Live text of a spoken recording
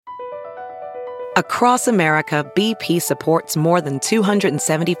Across America, BP supports more than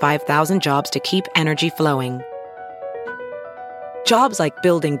 275,000 jobs to keep energy flowing. Jobs like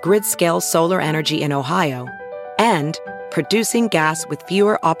building grid-scale solar energy in Ohio and producing gas with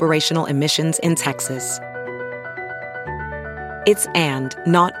fewer operational emissions in Texas. It's and,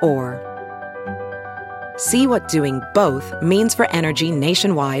 not or. See what doing both means for energy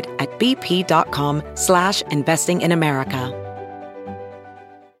nationwide at bp.com/investing in America.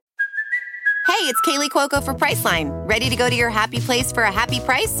 Hey, it's Kaylee Cuoco for Priceline. Ready to go to your happy place for a happy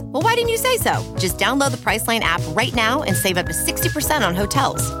price? Well, why didn't you say so? Just download the Priceline app right now and save up to 60% on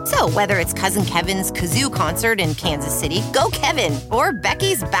hotels. So whether it's Cousin Kevin's Kazoo Concert in Kansas City, go Kevin, or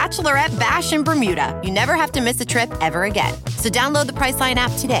Becky's Bachelorette Bash in Bermuda, you never have to miss a trip ever again. So download the Priceline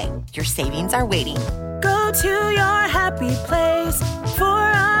app today. Your savings are waiting. Go to your happy place for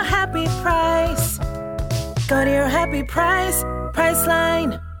a happy price. Go to your happy price,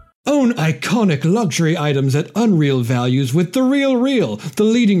 Priceline. Own iconic luxury items at unreal values with The Real Real, the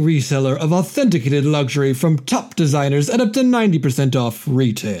leading reseller of authenticated luxury from top designers at up to 90% off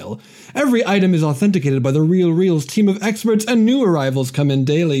retail. Every item is authenticated by The Real Real's team of experts, and new arrivals come in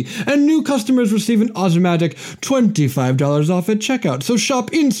daily, and new customers receive an automatic $25 off at checkout. So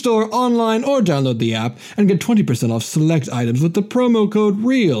shop in-store, online, or download the app and get 20% off select items with the promo code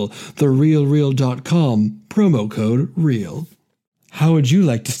REAL. TheRealReal.com, promo code REAL. How would you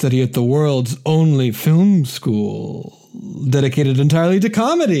like to study at the world's only film school? Dedicated entirely to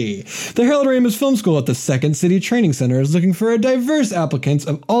comedy. The Harold Ramis Film School at the Second City Training Center is looking for a diverse applicants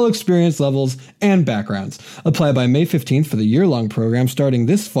of all experience levels and backgrounds. Apply by May 15th for the year-long program starting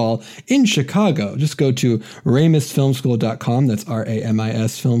this fall in Chicago. Just go to ramisfilmschool.com, that's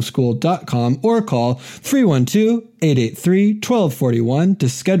RAMIS filmschool.com, or call 312-883-1241 to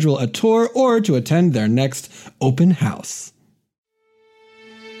schedule a tour or to attend their next open house.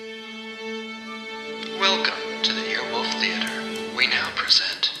 Welcome to the Earwolf Theater. We now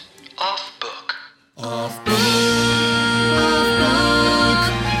present Off Book. Off Book. Off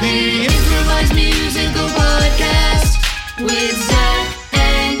Book. The improvised musical podcast with Zach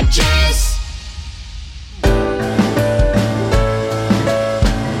and Jess.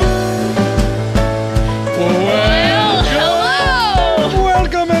 Well, hello!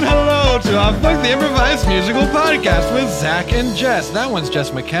 Welcome and hello to Off Book, the improvised musical podcast with Zach and Jess. That one's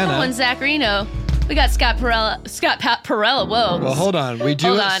Jess McKenna. That one's Zach Reno. We got Scott Perella. Whoa. Well, hold on. Hold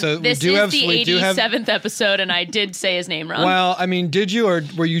on. This is the 87th episode, and I did say his name wrong. Well, I mean, did you, or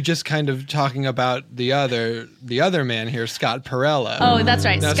were you just kind of talking about the other man here, Scott Perella? Oh, that's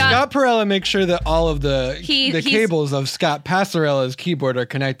right. Now, Scott Perella makes sure that all of the cables of Scott Passarella's keyboard are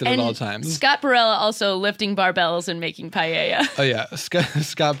connected at all times. Scott Perella also lifting barbells and making paella. Oh yeah,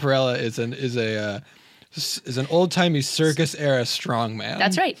 Scott Perella is an old-timey circus-era strongman.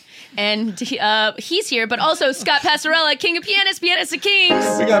 That's right. And he's here, but also Scott Passarella, king of pianists, pianist of kings.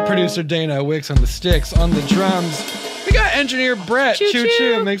 We got producer Dana Wicks on the sticks, on the drums. We got engineer Brett.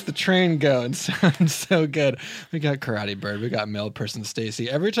 Choo-choo. Makes the train go and sounds so good. We got Karate Bird. We got mail person Stacy.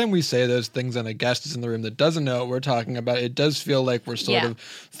 Every time we say those things and a guest is in the room that doesn't know what we're talking about, it does feel like we're sort of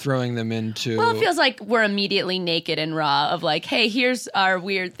throwing them into... Well, it feels like we're immediately naked and raw of like, hey, here's our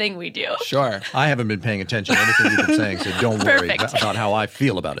weird thing we do. Sure. I haven't been paying attention to anything you've been saying, so don't worry about how I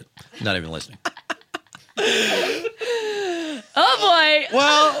feel about it. Not even listening. Oh boy!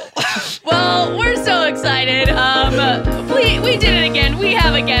 Well, we're so excited. We did it again. We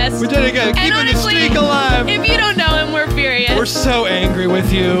have a guest. We did it again. Keeping the streak alive. If you don't know him, we're furious. We're so angry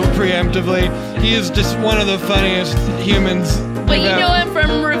with you preemptively. He is just one of the funniest humans. But you know him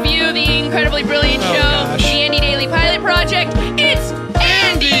from Review, the incredibly brilliant show, the Andy Daly Pilot Project. It's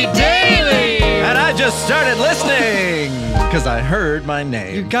Andy Daly. And I just started listening because I heard my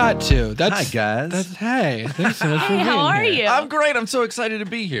name. You got to. Hi, guys. Hey, thanks so much for being here. How are you? I'm great. I'm so excited to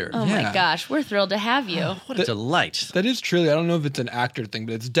be here. Oh my gosh, we're thrilled to have you. What a delight. That is truly, I don't know if it's an actor thing,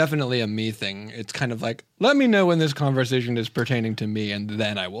 but it's definitely a me thing. It's kind of like, let me know when this conversation is pertaining to me, and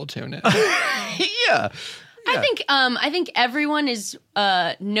then I will tune in. Yeah. I think everyone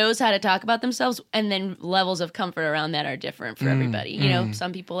knows how to talk about themselves, and then levels of comfort around that are different for everybody. You know,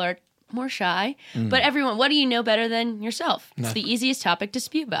 some people are more shy, but everyone, what do you know better than yourself? It's the easiest topic to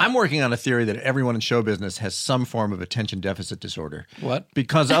spew about. I'm working on a theory that everyone in show business has some form of attention deficit disorder. What?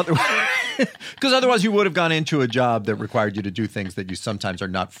 Because otherwise you would have gone into a job that required you to do things that you sometimes are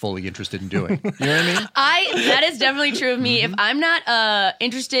not fully interested in doing. You know what I mean? That is definitely true of me. If I'm not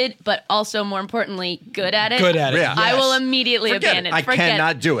interested, but also more importantly, good at it, Yeah. I will immediately abandon it. I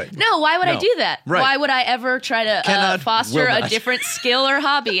cannot do it. No, why would I do that? Right. Why would I ever try to foster a different skill or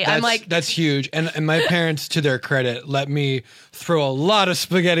hobby? I'm like, That's huge. And my parents, to their credit, let me throw a lot of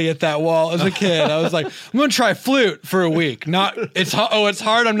spaghetti at that wall as a kid. I was like, I'm going to try flute for a week. It's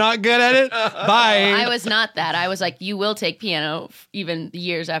hard. I'm not good at it. Bye. I was not that. I was like, you will take piano even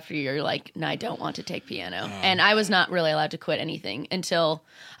years after you're like, no, I don't want to take piano. And I was not really allowed to quit anything until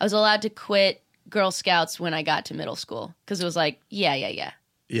I was allowed to quit Girl Scouts when I got to middle school. Because it was like, yeah.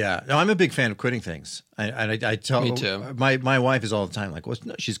 Yeah, no, I'm a big fan of quitting things. I tell Me too. My wife is all the time like, well,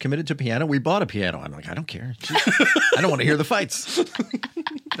 no, she's committed to piano. We bought a piano. I'm like, I don't care. I don't want to hear the fights.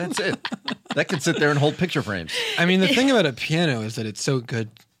 That's it. That can sit there and hold picture frames. I mean, the thing about a piano is that it's so good.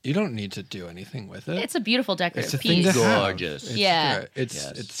 You don't need to do anything with it. It's a beautiful It's decorative a thing piece. to have. Gorgeous. It's Yeah. great. It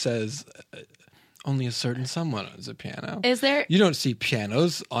says only a certain someone owns a piano. Is there? You don't see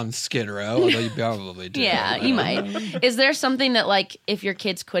pianos on Skid Row, although you probably do. Yeah, you might. Is there something that like if your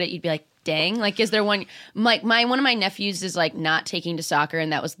kids quit it, you'd be like, dang? Like, is there one? Like one of my nephews is like not taking to soccer,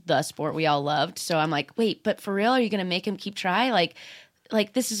 and that was the sport we all loved. So I'm like, wait, but for real, are you going to make him keep trying? Like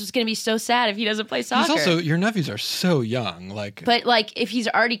this is going to be so sad if he doesn't play soccer. He's also, your nephews are so young, But like if he's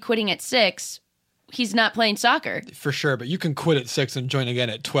already quitting at 6, he's not playing soccer. for sure. But you can quit at 6 and join again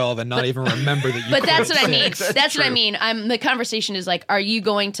at 12 and not even remember that you. But quit that's at what I mean. 6. That's what I mean. The conversation is like, are you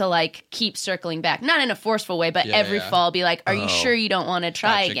going to like keep circling back? Not in a forceful way, but Yeah, every yeah. fall be like, are you sure you don't want to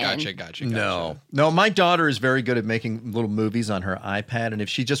try again? Gotcha. No, my daughter is very good at making little movies on her iPad, and if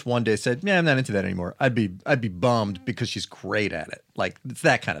she just one day said, "Yeah, I'm not into that anymore," I'd be bummed because she's great at it. Like it's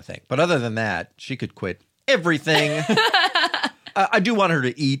that kind of thing. But other than that, she could quit everything. I do want her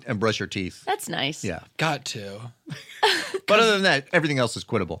to eat and brush her teeth. That's nice. Yeah, Got to. but other than that, everything else is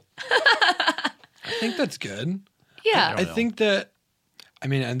quittable. I think that's good. Yeah. I think that, I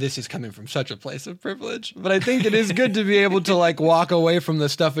mean, and this is coming from such a place of privilege, but I think it is good to be able to like walk away from the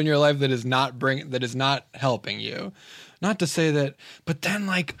stuff in your life that is not helping you. Not to say that, but then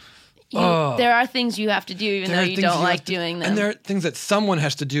like, There are things you have to do even there though are you things don't have like to- doing them. and there are things that someone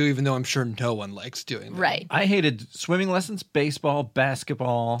has to do, even though I'm sure no one likes doing them. Right. I hated swimming lessons, baseball,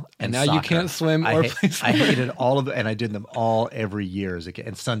 basketball, and now you soccer. can't swim or play I soccer. hated all of it, and I did them all every year as a kid.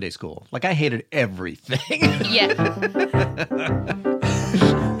 And Sunday school. Like, I hated everything. Yeah.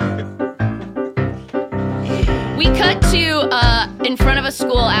 We cut to in front of a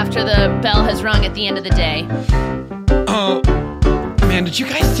school after the bell has rung at the end of the day. Oh, man, did you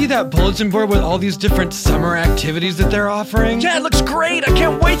guys see that bulletin board with all these different summer activities that they're offering? Yeah, it looks great. I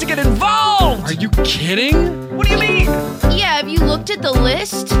can't wait to get involved. Are you kidding? What do you mean? Yeah, have you looked at the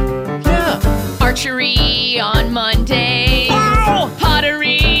list? Yeah. Archery on Monday. Wow.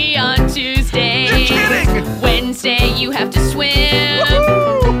 Pottery on Tuesday. You're kidding. Wednesday, you have to swim.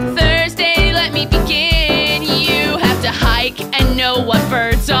 Woo. Thursday, let me begin. You have to hike and know what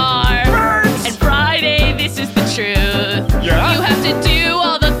birds are. Birds. And Friday, this is the truth. Yeah. You have to do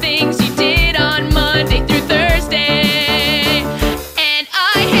all the things you did on Monday through Thursday. And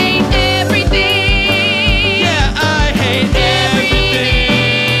I hate everything. Yeah, I hate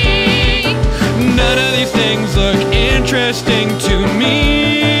everything. None of these things look interesting to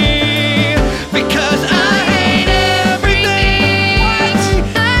me. Because I hate everything.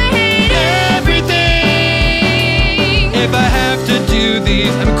 I hate Everything. If I have to do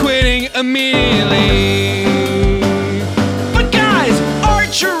these, I'm quitting immediately. But guys,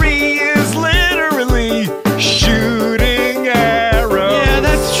 archery is literally shooting arrows. Yeah,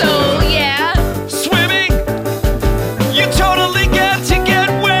 that's true. So, yeah. Swimming, you totally get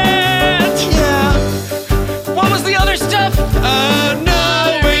wet. Yeah. What was the other stuff?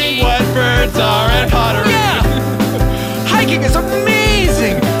 Knowing what birds are and pottery. Yeah. Hiking is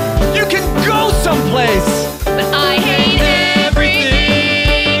amazing. You can go someplace. But I hate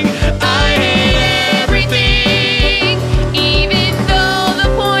everything. I hate Everything. Even though the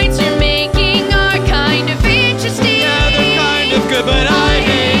points you're making are kind of interesting. Yeah, they're kind of good, but I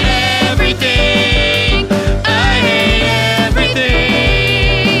hate everything. I hate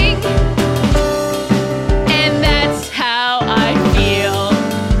everything. And that's how I feel.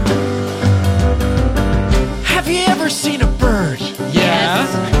 Have you ever seen a bird Yeah.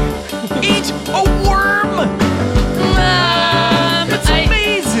 eat a worm? It's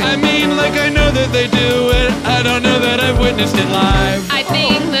amazing. I mean, like, I know that they do it. I don't know that I've witnessed it live. I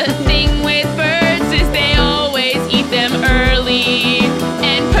think the thing with birds is they always eat them early.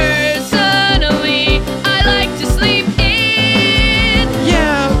 And personally, I like to sleep in.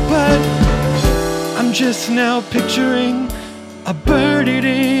 Yeah, but I'm just now picturing a bird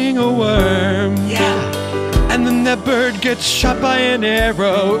eating a worm. Yeah. And then that bird gets shot by an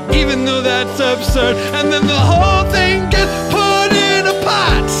arrow, even though that's absurd. And then the whole thing gets put in a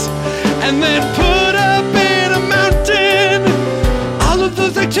pot, and then put up in a mountain. All of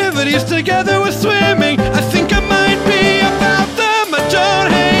those activities parties together with swimming. I think I might be about them. I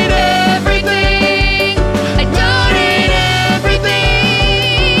don't hate everything. I don't hate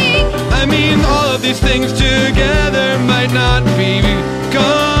everything. I mean, all of these things together might not be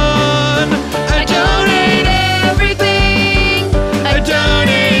gone. I don't hate everything. I don't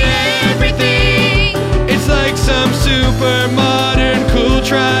hate everything. It's like some super modern cool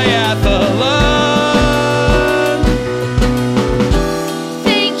triathlon.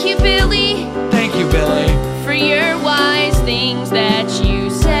 Thank you, Billy, Thank you, Billy. for your wise things that you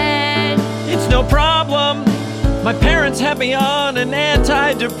said. It's no problem. My parents have me on an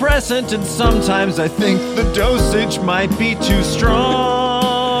antidepressant, and sometimes I think the dosage might be too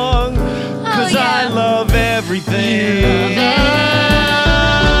strong. 'Cause I love everything. I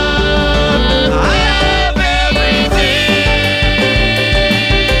love everything.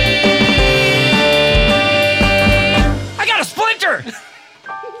 I got a splinter!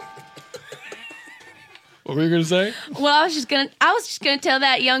 What were you gonna say? Well, I was just gonna tell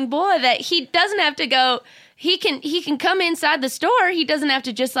that young boy that he doesn't have to go. He can come inside the store. He doesn't have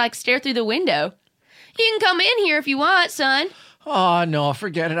to just like stare through the window. You can come in here if you want, son. Oh, no,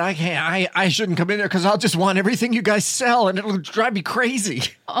 forget it. I can't. I shouldn't come in there because I'll just want everything you guys sell, and it'll drive me crazy.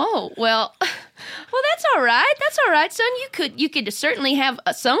 Oh, well, that's all right. That's all right, son. You could certainly have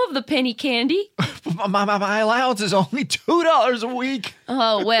some of the penny candy. My allowance is only $2 a week.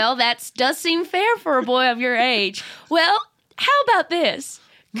 Oh, well, that does seem fair for a boy of your age. Well, how about this?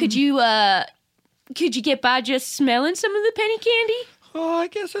 Could you get by just smelling some of the penny candy? Oh, I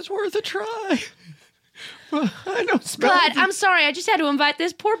guess it's worth a try. Well, I don't smell God, it. I'm sorry. I just had to invite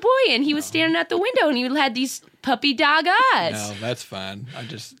this poor boy in. He was standing at the window and he had these puppy dog eyes. No, that's fine.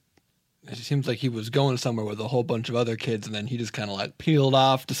 It seems like he was going somewhere with a whole bunch of other kids, and then he just kind of like peeled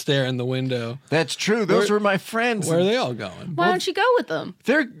off to stare in the window. That's true. Those were my friends. Where are they all going? Why don't you go with them?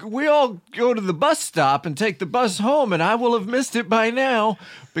 We all go to the bus stop and take the bus home, and I will have missed it by now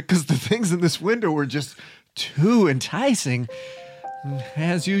because the things in this window were just too enticing.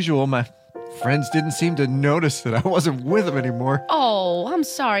 As usual, my friends didn't seem to notice that I wasn't with them anymore. Oh, I'm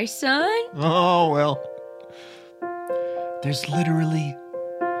sorry, son. Oh, well. There's literally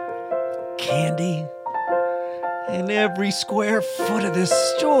candy in every square foot of this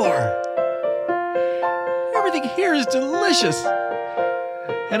store. Everything here is delicious.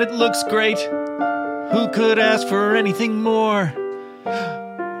 And it looks great. Who could ask for anything more?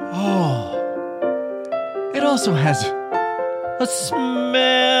 Oh. It also has a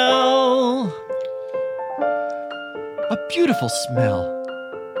smell. A beautiful smell.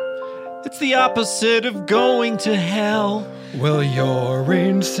 It's the opposite of going to hell. Well, you're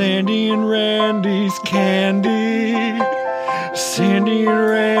in Sandy and Randy's candy. Sandy and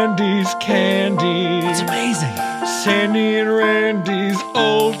Randy's candy. It's amazing. Sandy and Randy's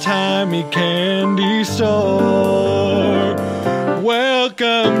old-timey candy store.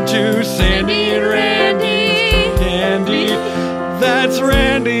 Welcome to Sandy and Randy's candy. That's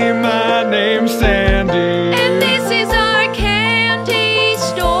Randy, my name's Sandy. And this is our candy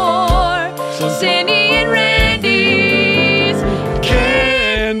store. Sandy and Randy's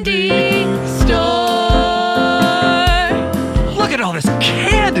candy store. Look at all this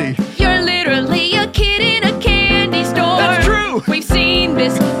candy. You're literally a kid in a candy store. That's true. We've seen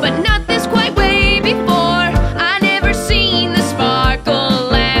this, but not this quite way before. I never seen the sparkle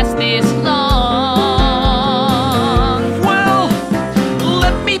last this long. Well,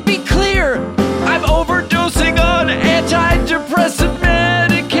 let me be clear. I'm overdosing on antidepressant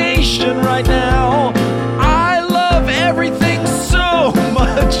medication right now. I love everything so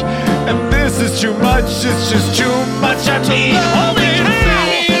much. And this is too much. It's just too much. I need holy cow.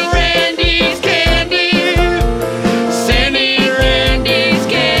 Sandy and Randy's candy. Sandy and Randy's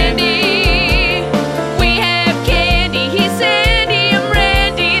candy. We have candy. He's Sandy, I'm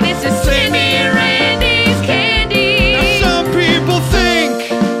Randy. This is Sandy and Randy's candy. Some people think,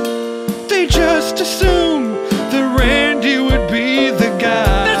 they just assume that Randy would be the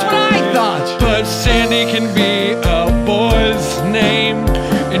guy. That's what I thought. But Sandy can be a boy's name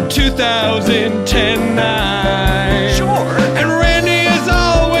in 2010-9. Sure. And Randy has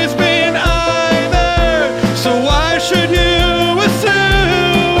always been either, so why should you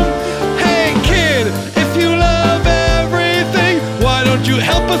assume? Hey kid, if you love everything, why don't you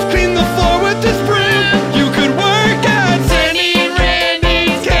help us clean the floor with this broom? You could work at Sandy and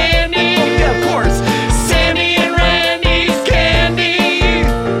Randy's candy. Oh, yeah, of course. Sandy and Randy's candy.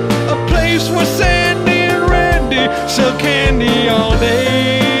 A place where Sandy and Randy sell candy all day.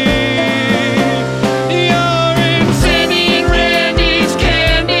 You're in Sandy and Randy's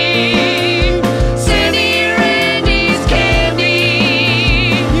candy. Sandy and Randy's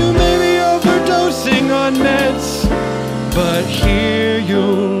candy. You may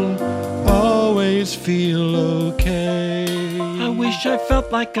always feel okay. I wish I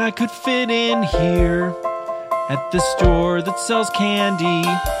felt like I could fit in here at the store that sells candy.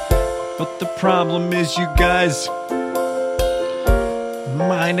 But the problem is, you guys,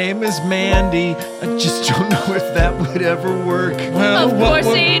 my name is Mandy. I just don't know if that would ever work. Well, Of course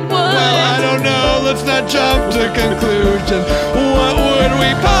it would. Well, I don't know. Let's not jump to conclusions. What would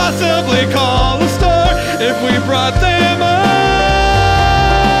we possibly call the store if we brought them on?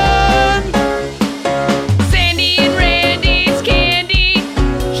 Sandy and Randy's candy.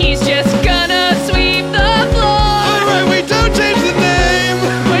 He's just gonna sweep the floor. All right, we don't change the name.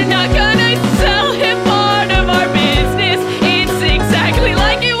 We're not gonna sell him part of our business. It's exactly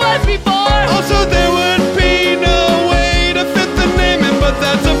like it was before. Also, there would be no way to fit the name in, but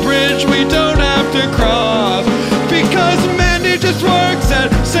that's a bridge we don't have to cross. Because Mandy just works at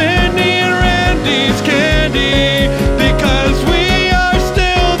Sandy and Randy's Candy. Because we are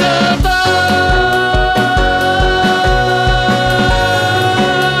still the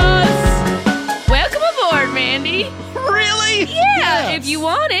boss. Welcome aboard, Mandy. Really? Yeah, if you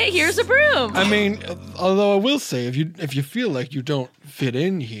want it, here's a broom. I mean, although I will say, if you feel like you don't fit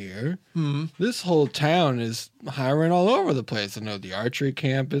in here, this whole town is hiring all over the place. I know the archery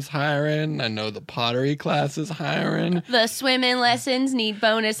camp is hiring. I know the pottery class is hiring. The swimming lessons need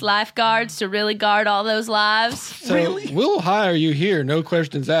bonus lifeguards to really guard all those lives. So we'll hire you here, no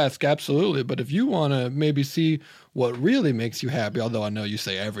questions asked, absolutely. But if you want to maybe see what really makes you happy, although I know you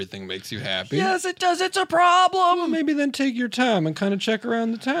say everything makes you happy. Yes, it does. It's a problem. Well, maybe then take your time and kind of check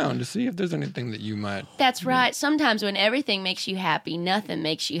around the town to see if there's anything that you might. That's right. Sometimes when everything makes you happy, nothing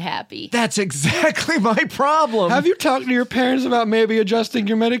makes you happy. That's exactly my problem. Have you talked to your parents about maybe adjusting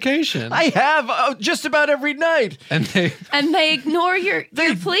your medication? I have just about every night. And they ignore your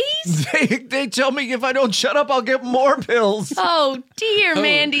pleas? They tell me if I don't shut up, I'll get more pills. Oh, dear,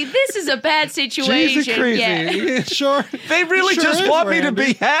 Mandy. This is a bad situation. Jeez, crazy. Yeah. Sure. They really Sure just is, want me to Randy.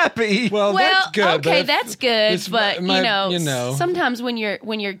 be happy. Well, that's good. Okay, but that's good, it's but my- you you know, know. sometimes when you're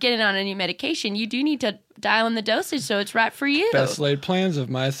getting on a new medication, you do need to dial in the dosage so it's right for you. best laid plans of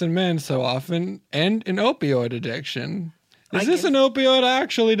mice and men so often end in opioid addiction. Is this an opioid? I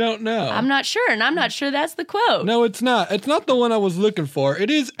actually don't know. I'm not sure, and I'm not sure that's the quote. No, it's not. It's not the one I was looking for. It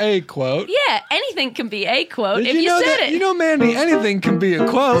is a quote. Yeah, anything can be a quote Did if you know said that? it. You know, Mandy, anything can be a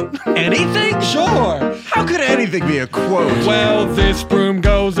quote. Anything? Sure. How could anything be a quote? Well, this broom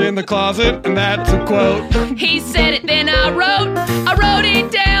goes in the closet, and that's a quote. He said it, then I wrote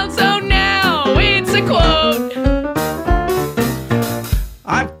it down, so now it's a quote.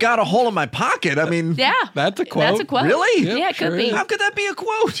 I've got a hole in my pocket. I mean, Yeah. That's a quote. That's a quote. Really? Yep, Yeah, it sure could be. is. how could that be a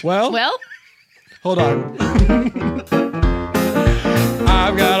quote? Well, hold on.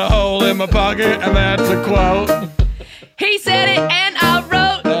 I've got a hole in my pocket, and that's a quote. He said it, and I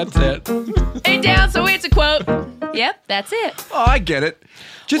wrote That's it. it down, so it's a quote. Yep, that's it. Oh, I get it.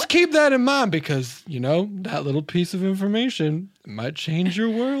 Just keep that in mind because, you know, that little piece of information might change your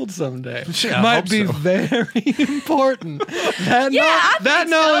world someday. Yeah, I might hope be so. very important. That Yeah, I that think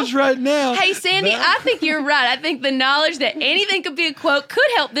so. knowledge right now. Hey, Sandy, I think you're right. I think the knowledge that anything could be a quote could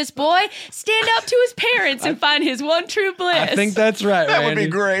help this boy stand up to his parents and find his one true bliss. I think that's right, That would Randy.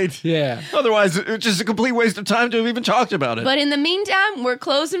 be great. Yeah. Otherwise, it's just a complete waste of time to have even talked about it. But in the meantime, we're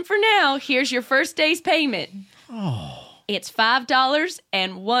closing for now. Here's your first day's payment. Oh. It's $5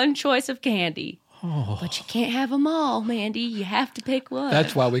 and one choice of candy. Oh. But you can't have them all, Mandy. You have to pick one.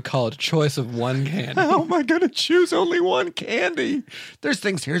 That's why we call it a choice of one candy. How am I going to choose only one candy? There's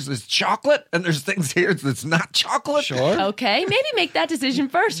things here that's chocolate, and there's things here that's not chocolate. Sure. Okay, maybe make that decision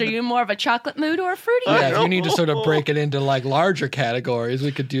first. Are you in more of a chocolate mood or a fruity mood? Yeah, if you need to sort of break it into like larger categories,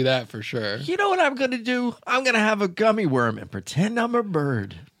 we could do that for sure. You know what I'm going to do? I'm going to have a gummy worm and pretend I'm a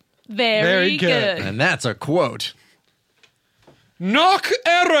bird. Very Very good. good. And that's a quote. Knock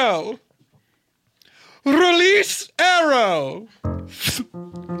arrow. Release arrow.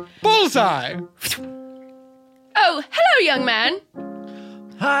 Bullseye. Oh, hello, young man.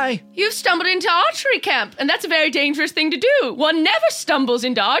 Hi. You've stumbled into archery camp, and that's a very dangerous thing to do. One never stumbles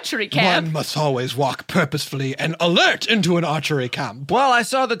into archery camp. One must always walk purposefully and alert into an archery camp. Well, I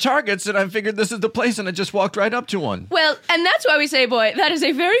saw the targets and I figured this is the place and I just walked right up to one. Well, and that's why we say, boy, that is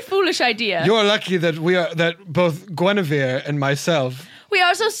a very foolish idea. You're lucky that both Guinevere and myself We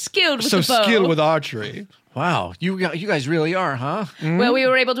are so skilled with the bow. skilled with archery. Wow, you guys really are, huh? Well, we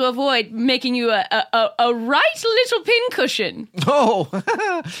were able to avoid making you a right little pincushion. Oh,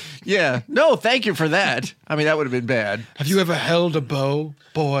 yeah. No, thank you for that. I mean, that would have been bad. Have you ever held a bow,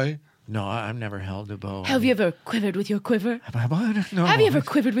 boy? No, I've never held a bow. Have you ever quivered with your quiver? No. Have you ever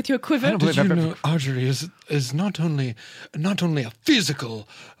quivered with your quiver? Did you know archery is not only a physical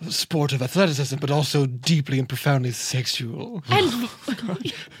sport of athleticism, but also deeply and profoundly sexual? And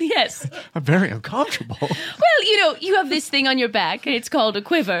yes. I'm very uncomfortable. Well, you have this thing on your back, and it's called a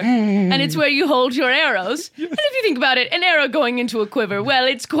quiver, and it's where you hold your arrows. And if you think about it, an arrow going into a quiver, well,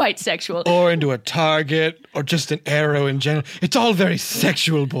 it's quite sexual. Or into a target, or just an arrow in general. It's all very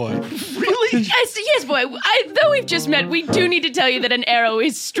sexual, boy. Really? Yes, boy. Though we've just met, we do need to tell you that an arrow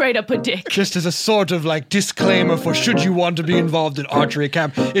is straight up a dick. Just as a sort of like disclaimer for should you want to be involved in archery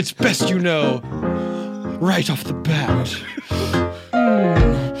camp, it's best you know right off the bat.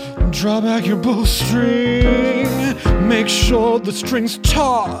 Draw back your bowstring, make sure the string's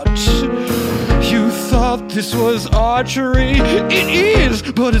taut. You thought this was archery? It is,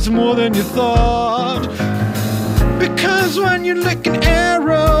 but it's more than you thought. Because when you lick an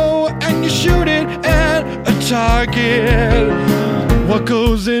arrow and you shoot it at a target, what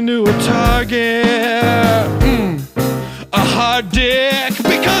goes into a target? A hard dick.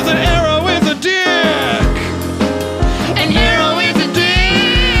 Because an arrow is a dick. An arrow is a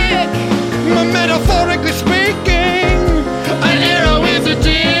dick. Metaphorically speaking, An arrow is a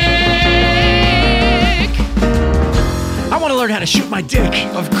dick. I want to learn how to shoot my dick.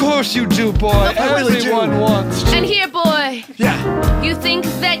 of course you do, boy. I really do. Everyone wants to. And here, boy, Yeah. you think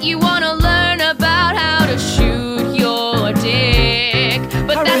that you want to learn about how to shoot your dick.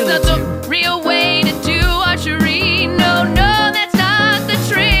 But I that's really not the real way to do archery. No, that's not the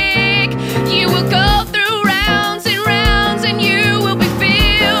trick. You will go through rounds and rounds, and you will be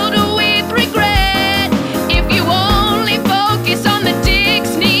filled with regret if you only focus on the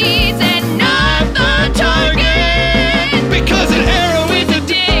dick's needs and not the target. Because an arrow With a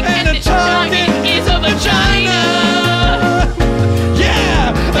dick and a target is a vagina.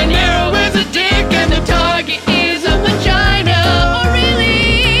 Yeah! An arrow is a dick and the target is a vagina. Or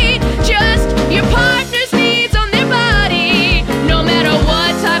really, just your partner's needs on their body. No matter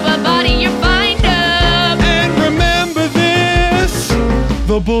what type of body you find up. And remember this,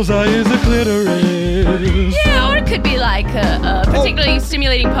 the bullseye is a clitoris. Yeah, or it could be like a particularly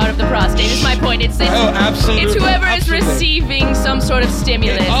stimulating part of the prostate, is my point. It's absolutely. It's whoever Absolutely. is receiving some sort of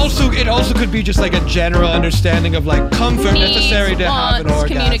stimulus. It also could be just like a general understanding of like comfort Needs, necessary to have an wants,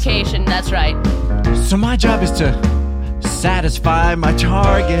 orgasm. communication, that's right. So my job is to satisfy my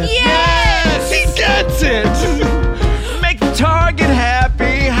target. Yes, he gets it. Make the target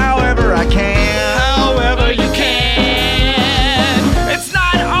happy however I can. However you can. It's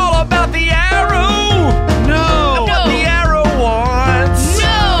not all about the arrow. No. What the arrow wants.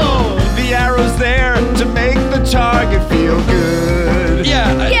 No! The arrow's there to make the target feel good.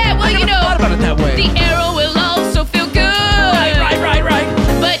 Yeah. Yeah, well, you know, thought about it that way. the arrow will also feel good. Right.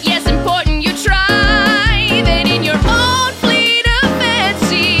 But yes, important you try that in your own fleet of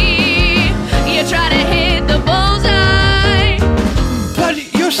fancy. You try to hit the bullseye.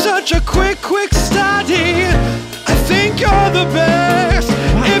 But you're such a quick study. I think you're the best.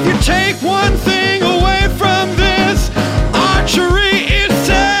 If you take one thing away from this, archery is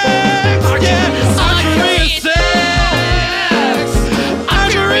sex. Yeah, archery is sex.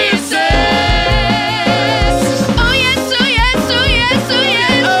 Archery is sex. Oh yes, oh yes, oh yes, oh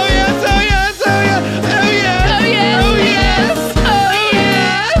yes. Oh yes, oh yes, oh yes, oh yes, Oh yes, oh yes, oh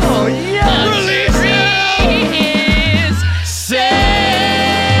yes. Oh yeah. Release now. Archery is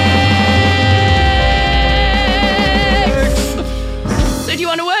sex. So do you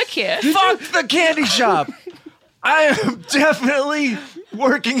want to work here? Fuck the candy shop. I am definitely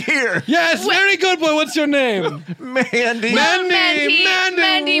working here. Yes, very good, boy. What's your name? Mandy.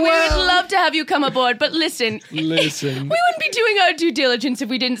 Mandy, we would love to have you come aboard, but listen. Listen. We wouldn't be doing our due diligence if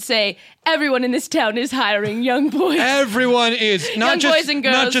we didn't say everyone in this town is hiring young boys. Everyone is Young boys and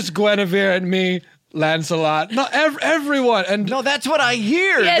girls. not just Guinevere and me, Lancelot. Not everyone. And No, that's what I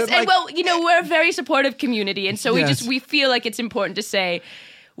hear. Yes, That, and well, we're a very supportive community, and so Yes. we feel like it's important to say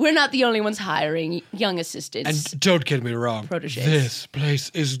we're not the only ones hiring young assistants. And don't get me wrong, Protégés. this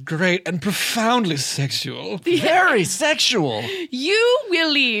place is great and profoundly sexual. very sexual. You will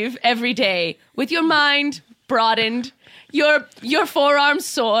leave every day with your mind broadened, your forearms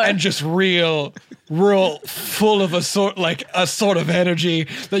sore. And just real full of a sort of energy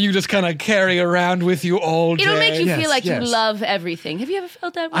that you just kind of carry around with you all day. It'll make you Yes, feel like yes. you love everything. Have you ever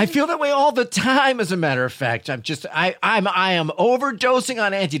felt that way? I feel that way all the time, as a matter of fact. I am overdosing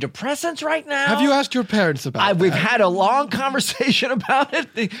on antidepressants right now. Have you asked your parents about We've that? had a long conversation about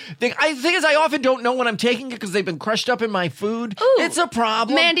it. The thing is, I often don't know when I'm taking it because they've been crushed up in my food. Ooh. It's a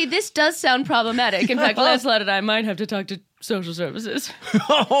problem. Mandy, this does sound problematic. In fact, Lancelot and I might have to talk to social services.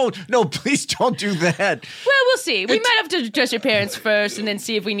 Oh, no, please don't do that. Well, we'll see. We might have to address your parents first and then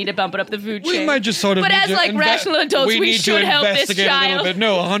see if we need to bump it up the food chain. We might just sort of. But need as to like rational adults, we need should to help this investigate a little child. bit.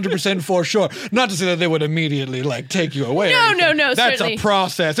 No, 100% for sure. Not to say that they would immediately like take you away. or No, anything. no, That's certainly. a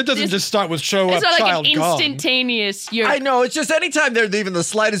process. It doesn't just start with show It's up, not like child an gone. instantaneous. I know. It's just anytime they're even the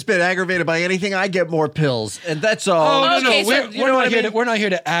slightest bit aggravated by anything, I get more pills. And that's all. Oh, no, Okay, no. so- We're not here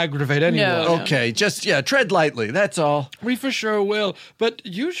to aggravate anyone. No. Okay, just, tread lightly. That's all. We for sure will. But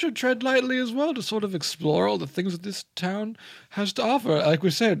you should tread lightly as well to sort of explore all the things that this town has to offer. Like we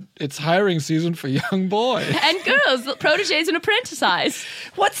said, it's hiring season for young boys. And girls, proteges and apprentices.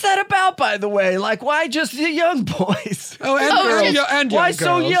 What's that about, by the way? Like, why just the young boys? Oh, and Oh, girls, just- yeah, and young Why so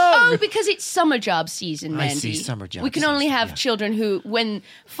girls. young? Oh, because it's summer job season, I Mandy. see, summer job We can only season, have yeah. children who, when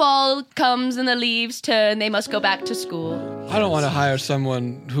fall comes and the leaves turn, they must go back to school. I don't want to hire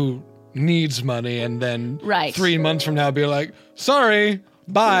someone who needs money and then Right. 3 months from now be like, sorry,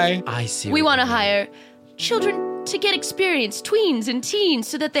 bye. I see. We what want to you mean. hire children to get experience, tweens and teens,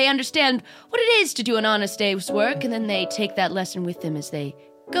 so that they understand what it is to do an honest day's work, and then they take that lesson with them as they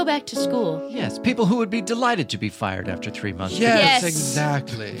go back to school. Yes, people who would be delighted to be fired after 3 months. Yes, Yes.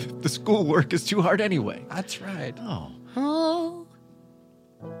 exactly. The schoolwork is too hard anyway. That's right. Oh. Oh,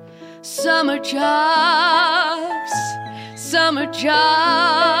 summer jobs, summer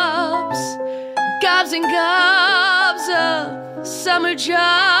jobs, gobs and gobs of summer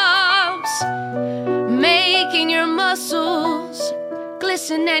jobs, making your muscles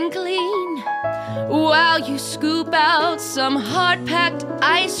glisten and gleam while you scoop out some hard-packed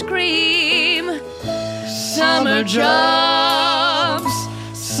ice cream. Summer jobs,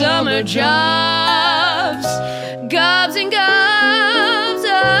 summer jobs, gobs and gobs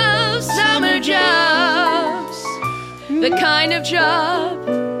of summer jobs. The kind of job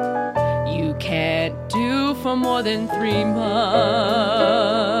you can't do for more than 3 months.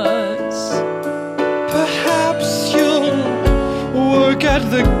 Perhaps you'll work at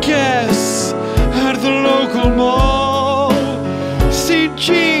the Guess at the local mall. See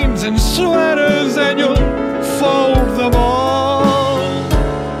jeans and sweaters and you'll fold them all.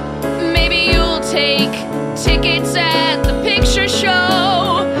 Maybe you'll take tickets at the picture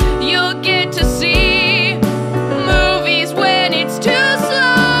show. You'll get to see movies when it's too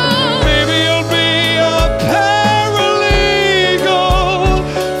slow. Maybe you'll be a paralegal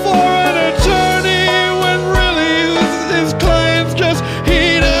for an attorney when really his clients just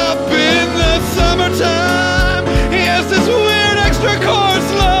heat up in the summertime. He has this weird extra course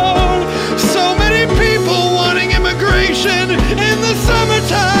load. So many people wanting immigration in the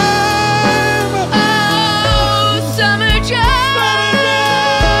summertime. Oh, summer jobs.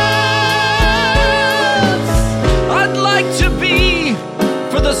 I'd like to be,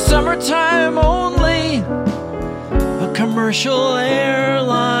 for the summertime only, a commercial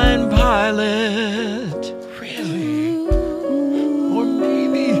airline pilot. Really? Or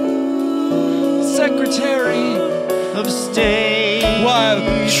maybe Secretary of State. Well,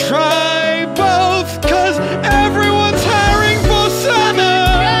 try both, cause everyone's hiring for summer.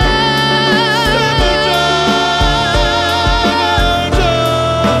 Summer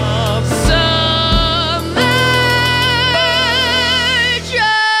jobs. Summer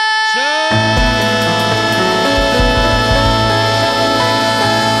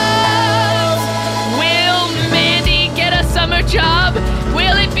jobs. Will Mandy get a summer job?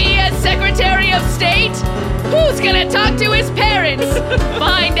 Will it be as Secretary of State? Who's gonna talk to his parents?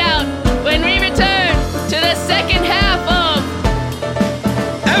 Find out when we return to the second half of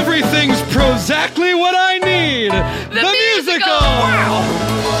Everything's Prozactly what I need. The musical.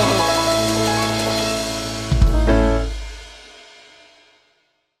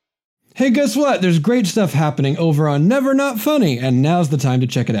 Hey, guess what? There's great stuff happening over on Never Not Funny, and now's the time to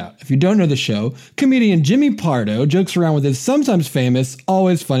check it out. If you don't know the show, comedian Jimmy Pardo jokes around with his sometimes famous,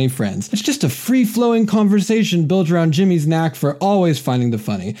 always funny friends. It's just a free-flowing conversation built around Jimmy's knack for always finding the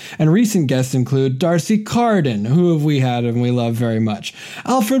funny, and recent guests include Darcy Carden, who have we had and we love very much,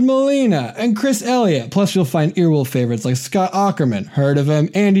 Alfred Molina, and Chris Elliott, plus you'll find earwolf favorites like Scott Ackerman, heard of him,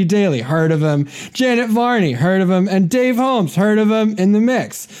 Andy Daly, heard of him, Janet Varney, heard of him, and Dave Holmes, heard of him, in the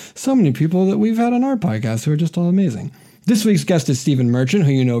mix. So many people that we've had on our podcast who are just all amazing. This week's guest is Stephen Merchant,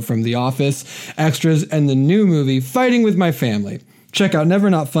 who you know from The Office, Extras, and the new movie Fighting with My Family. Check out Never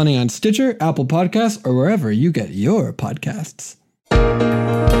Not Funny on Stitcher, Apple Podcasts, or wherever you get your podcasts.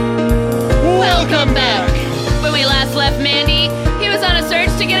 Welcome back. When we last left Mandy, he was on a search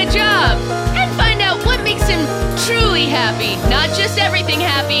to get a job and find out what makes him truly happy. Not just everything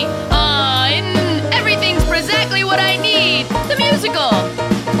happy. And everything's exactly what I need. The musical.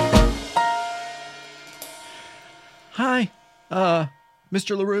 Hi,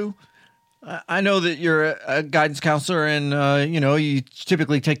 Mr. LaRue, I know that you're a guidance counselor and, you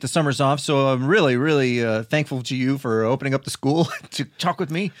typically take the summers off. So I'm really, really thankful to you for opening up the school to talk with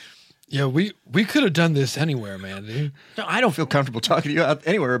me. Yeah, we could have done this anywhere, Mandy. No, I don't feel comfortable talking to you out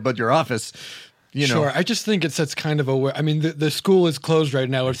anywhere but your office. Sure, I just think it sets kind of a... I mean, the school is closed right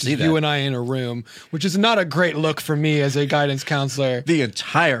now. It's just you and I in a room, which is not a great look for me as a guidance counselor. The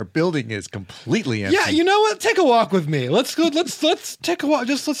entire building is completely empty. Yeah, you know what? Take a walk with me. Let's go. Let's take a walk.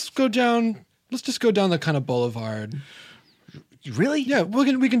 Let's go down. Let's just go down the kind of boulevard. Really? Yeah,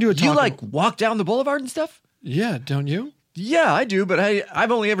 we can do a talk. You like walk down the boulevard and stuff? Yeah, don't you? Yeah, I do, but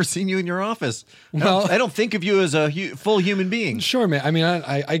I've only ever seen you in your office. Well, I don't think of you as a full human being. Sure, man. I mean,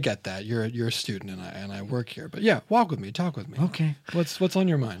 I get that. You're a student and I work here. But yeah, walk with me, talk with me. Okay. What's on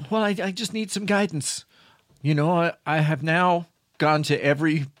your mind? Well, I just need some guidance. I have now gone to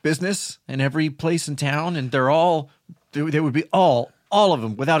every business and every place in town, and they would be all of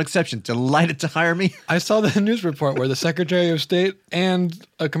them, without exception, delighted to hire me. I saw the news report where the Secretary of State and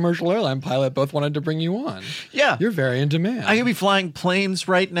a commercial airline pilot both wanted to bring you on. Yeah. You're very in demand. I could be flying planes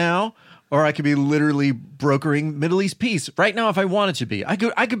right now, or I could be literally brokering Middle East peace right now if I wanted to be. I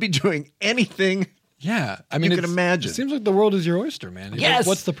could be doing anything. Yeah. I mean, you can imagine. It seems like the world is your oyster, man. Yes.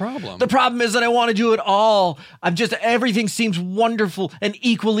 What's the problem? The problem is that I want to do it all. Everything seems wonderful and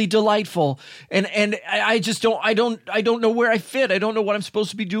equally delightful. And I just don't know where I fit. I don't know what I'm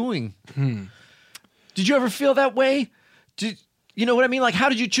supposed to be doing. Did you ever feel that way? You know what I mean? Like, how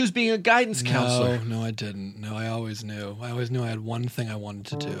did you choose being a guidance counselor? No, I didn't. No, I always knew. I had one thing I wanted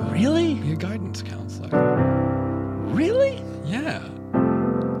to do. Really? Be a guidance counselor. Really? Yeah.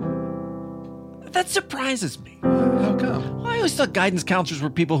 That surprises me. How come? Well, I always thought guidance counselors were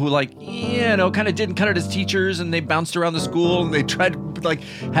people who, kind of didn't cut it as teachers, and they bounced around the school, and they tried to,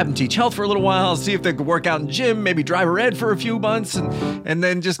 have them teach health for a little while, see if they could work out in gym, maybe driver ed for a few months, and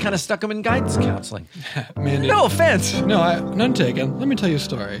then just kind of stuck them in guidance counseling. Mandy, no offense. No, none taken. Let me tell you a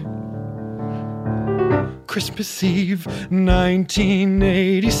story. Christmas Eve,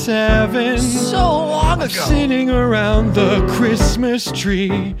 1987. So long ago. Sitting around the Christmas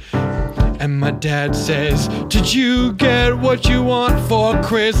tree. And my dad says, "Did you get what you want for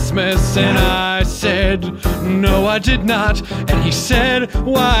Christmas?" And I said, "No, I did not." And he said,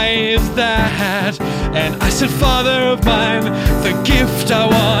 "Why is that?" And I said, "Father of mine, the gift I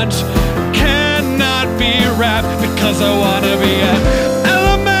want cannot be wrapped because I want to be an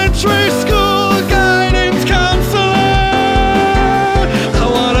elementary school guidance counselor. I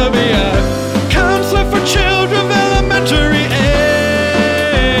want to be a counselor for children of elementary age."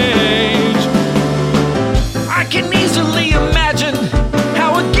 I can easily imagine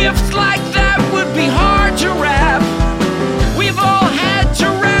how a gift like that would be hard to wrap. We've all had to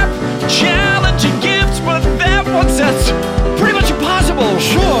wrap challenging gifts, but that's pretty much impossible.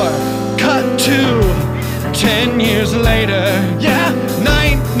 Sure. Cut to 10 years later. Yeah?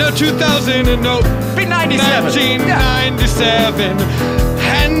 2000 and no. Be 97. 1997.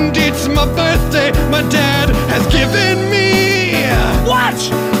 Yeah. And it's my birthday. My dad has given me. What?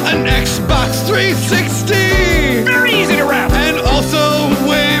 An Xbox 360. Very easy to wrap. And also,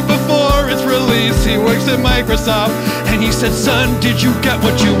 way before its release, he works at Microsoft. And he said, "Son, did you get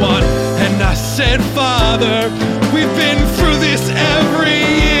what you want?" And I said, "Father, we've been through this every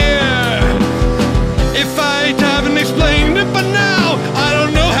year. If I haven't explained it by now, I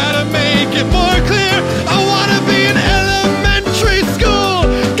don't know how to make it more clear. I want to be an elementary school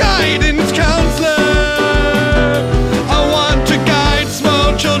guidance counselor. I want to guide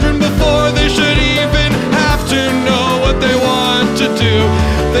small children before they should even have to know what they want to do.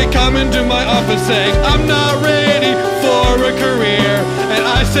 They come into my office saying, 'I'm not ready for a career.' And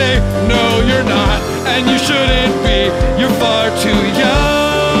I say, 'No, you're not, and you shouldn't be. You're far too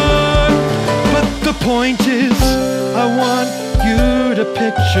young.' But the point is, I want you to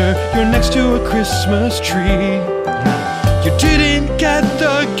picture you're next to a Christmas tree. You didn't get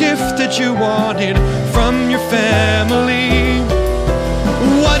the gift that you wanted from your family.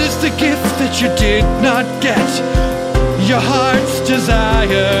 What is the gift that you did not get? Your heart's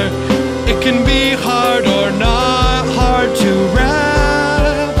desire. It can be hard or not hard to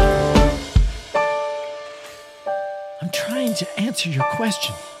wrap." I'm trying to answer your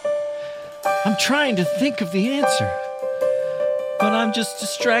question. I'm trying to think of the answer. But I'm just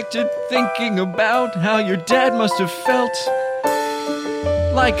distracted thinking about how your dad must have felt.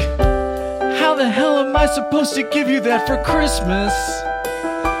 Like, how the hell am I supposed to give you that for Christmas?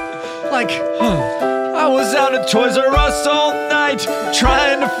 Like, I was out at Toys R Us all night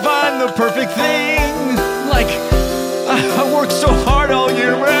trying to find the perfect thing. Like, I worked so hard all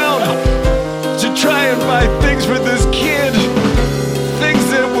year round to try and buy things for this kid.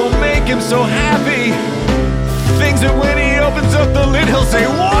 I'm so happy. Things that when he opens up the lid, he'll say,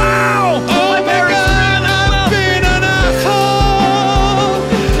 wow! Oh my God, I've been an asshole.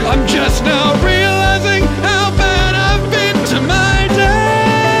 I'm just now realizing how bad I've been to my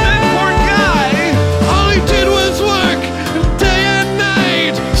dad. That poor guy! All he did was work day and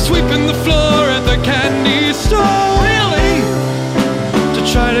night, sweeping the floor at the candy store. Really? To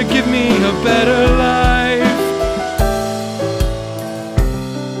try to give me a better life.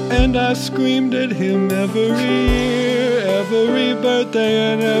 And I screamed at him every year, every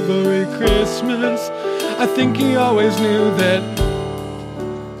birthday and every Christmas. I think he always knew that.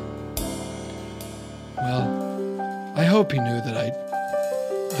 Well, I hope he knew that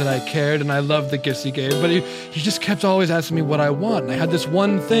I cared and I loved the gifts he gave, but he just kept always asking me what I want. And I had this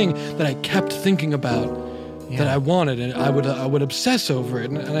one thing that I kept thinking about that I wanted, and I would obsess over it.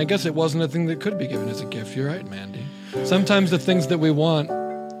 And I guess it wasn't a thing that could be given as a gift. You're right, Mandy. Sometimes the things that we want,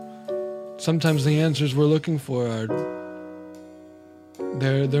 sometimes the answers we're looking for are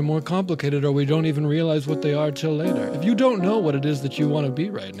they're more complicated, or we don't even realize what they are till later. If you don't know what it is that you want to be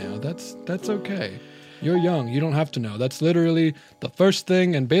right now, that's okay. You're young. You don't have to know. That's literally the first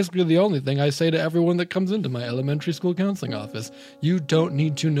thing and basically the only thing I say to everyone that comes into my elementary school counseling office. You don't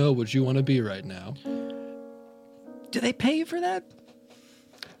need to know what you want to be right now. Do they pay you for that?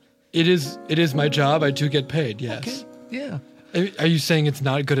 It is my job. I do get paid, yes. Okay. Yeah. Are you saying it's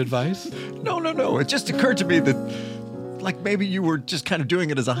not good advice? No. It just occurred to me that, like, maybe you were just kind of doing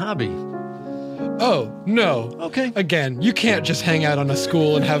it as a hobby. Oh, no. Okay. Again, you can't just hang out on a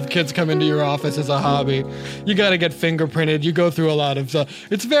school and have kids come into your office as a hobby. You got to get fingerprinted. You go through a lot of stuff.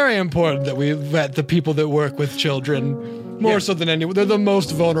 It's very important that we vet the people that work with children more so than anyone. They're the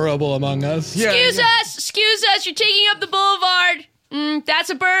most vulnerable among us. Excuse us, you're taking up the boulevard. That's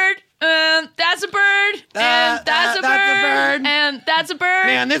a bird. That's a bird. And that's a bird. And that's a bird.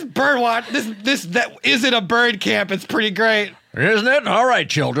 Man, this bird watch, that is it a bird camp? It's pretty great. Isn't it? All right,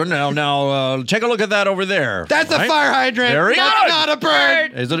 children. Now, take a look at that over there. That's a fire hydrant. Very That's good. not a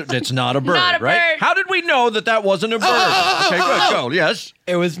bird. Is it? It's not a bird, Not a right? bird. How did we know that wasn't a bird? Okay, good. Go. Yes.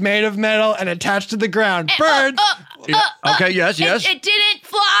 It was made of metal and attached to the ground. Birds. Okay. Yes. It didn't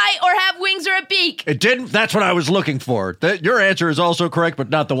fly or have wings or a beak. It didn't. That's what I was looking for. Your answer is also correct, but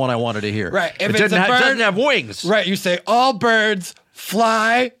not the one I wanted to hear. Right. If It it's didn't a bird, doesn't have wings. Right. You say all birds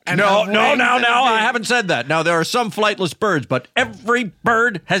fly and No. have wings and a I beak. haven't said that. Now, there are some flightless birds, but every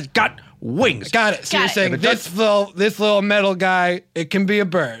bird has got wings. Got it. So Got you're it. saying If it this little metal guy, it can be a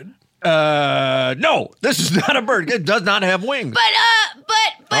bird. No, this is not a bird. It does not have wings. But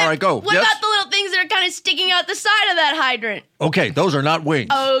All right, go. What Yes? about the little things that are kind of sticking out the side of that hydrant? Okay, those are not wings.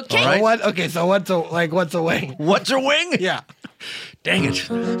 Okay. All right? So what? Okay, so what's a wing? What's a wing? Yeah. Dang it.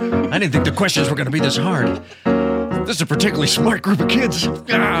 I didn't think the questions were going to be this hard. This is a particularly smart group of kids.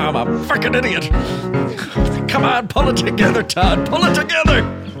 I'm a freaking idiot. Come on, pull it together, Todd. Pull it together.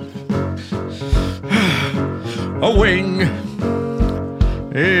 A wing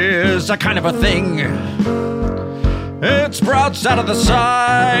is a kind of a thing. It sprouts out of the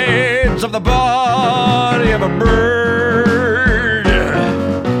sides of the body of a bird.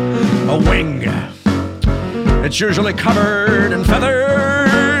 A wing. It's usually covered in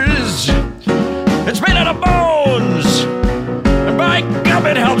feathers. It's made out of bones. And by gum,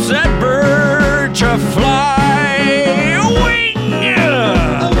 it helps that bird to fly. A wing.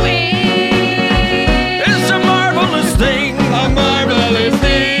 A wing. It's a marvelous thing. A marvelous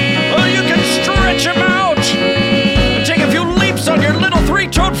thing. Well, you can stretch them out. And take a few leaps on your little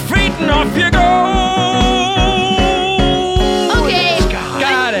three-toed feet, and off you go. Okay.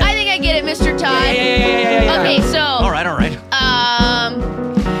 Got it. I think I get it, Mr. Todd. Yeah. Okay, so All right.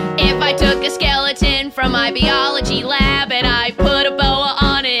 if I took a skeleton from my biology lab and I put a boa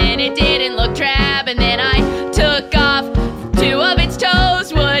on it and it didn't look drab, and then I took off 2 of its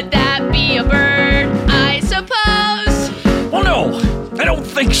toes, would that be a bird? I suppose. Well, no, I don't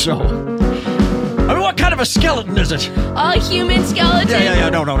think so. I mean, what kind of a skeleton is it? A human skeleton? Yeah.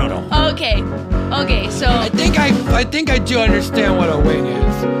 No. Okay, so I think I do understand what a wing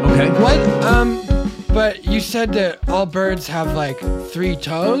is. Okay. What? But you said that all birds have like 3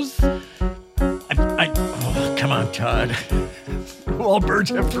 toes? Oh, come on, Todd. All birds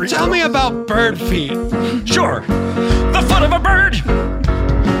have 3 Tell toes. me about bird feet. Sure. The foot of a bird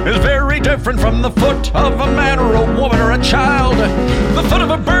is very different from the foot of a man or a woman or a child. The foot of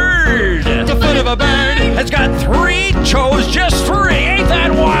a bird. The foot of a bird. Has got 3 toes, just 3. Ain't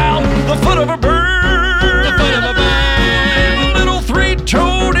that wild? The foot of a bird. The foot of a bird. A little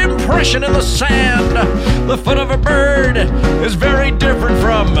 3-toed impression in the sand. The foot of a bird is very different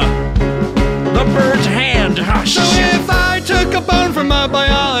from the bird's hand. Oh, So shit. if I took a bone from my a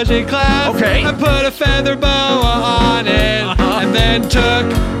biology class. Okay. I put a feather boa on it, and then took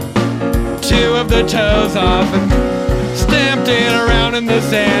 2 of the toes off and stamped it around in the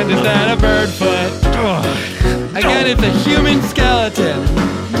sand. Is that a bird foot? Again, it's a human skeleton.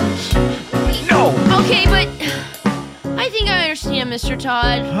 No. Okay, but I think I understand, Mr.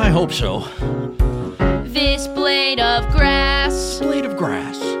 Todd. I hope so. This blade of grass Blade of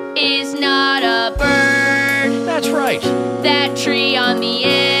grass. is not a bird. That's right. That tree on the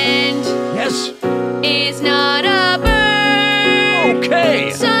end Yes. is not a bird.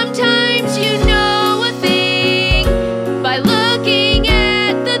 Okay. Sometimes you know a thing by looking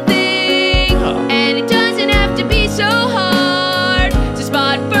at the thing, and it doesn't have to be so hard to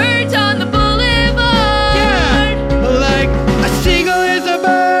spot birds on the boulevard. Yeah, like a seagull is a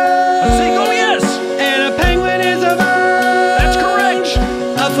bird. A seagull, yes. And a penguin is a bird. That's correct.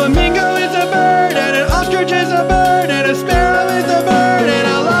 A flamingo is a bird, and an ostrich is a bird, and a sparrow is a bird, and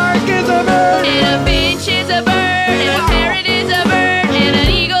a lark is a bird. And a finch is a bird, and a parrot is a bird, and an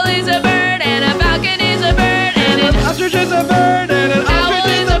eagle is a bird, and a falcon is a bird, and an Ostrich is a bird, and an ostrich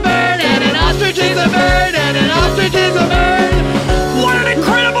is a bird, and an ostrich is a bird, and an ostrich is a bird. What an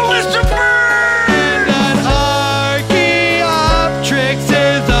incredible list of birds! And an Archaeopteryx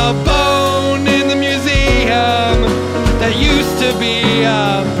is a bone in the museum that used to be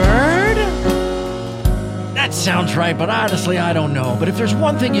a bird. That sounds right, but honestly, I don't know. But if there's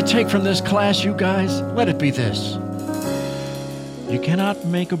one thing you take from this class, you guys, let it be this. You cannot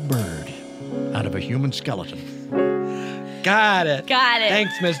make a bird out of a human skeleton. Got it. Got it.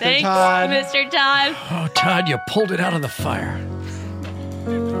 Thanks, Mr. Thanks, Todd. Mr. Todd. Oh, Todd, you pulled it out of the fire.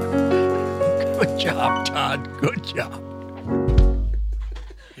 Good job, Todd. Good job.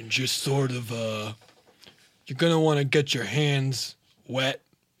 And just sort of, you're gonna want to get your hands wet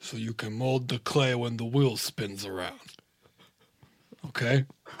so you can mold the clay when the wheel spins around. Okay?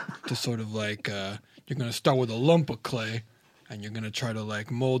 Just sort of like, you're gonna start with a lump of clay, and you're gonna try to,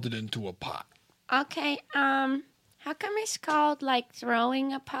 like, mold it into a pot. Okay, how come it's called like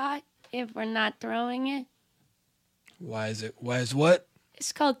throwing a pot if we're not throwing it? Why is what?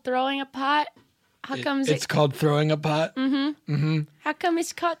 It's called throwing a pot. How come It's called throwing a pot? How come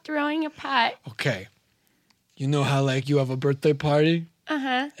it's called throwing a pot? Okay. You know how, like, you have a birthday party?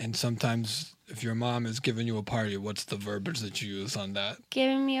 Uh-huh. And sometimes if your mom is giving you a party, what's the verbiage that you use on that?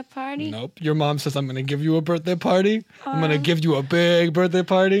 Giving me a party? Nope. Your mom says, I'm going to give you a birthday party. I'm going to give you a big birthday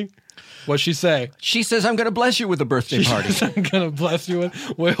party. What'd she say? She says, I'm going to bless you with a birthday party. She says, I'm going to bless you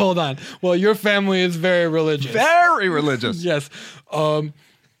with... Wait, hold on. Well, your family is very religious. Very religious. Yes.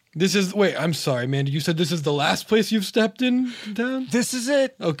 This is... Wait, I'm sorry, Mandy. You said this is the last place you've stepped in town? This is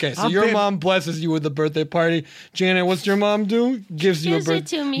it. Okay, so your mom blesses you with a birthday party. Janet, what's your mom do? Gives you a Gives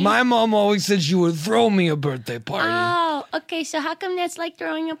birthday... it to me. My mom always said she would throw me a birthday party. Oh, okay, so how come that's like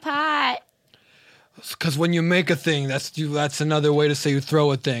throwing a pot? Because when you make a thing, that's another way to say you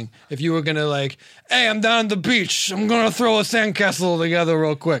throw a thing. If you were going to, like, hey, I'm down at the beach. I'm going to throw a sandcastle together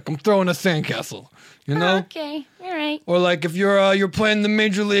real quick. I'm throwing a sandcastle. You know? Okay, all right. Or like if you're playing the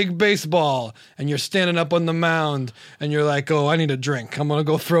Major League Baseball and you're standing up on the mound and you're like, oh, I need a drink. I'm going to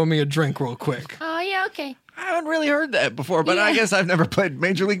go throw me a drink real quick. Oh, yeah, okay. I haven't really heard that before, but I guess I've never played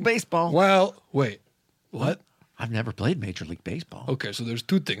Major League Baseball. Well, wait. What? I've never played Major League Baseball. Okay, so there's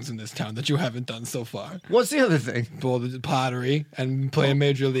 2 things in this town that you haven't done so far. What's the other thing? Well, the pottery and playing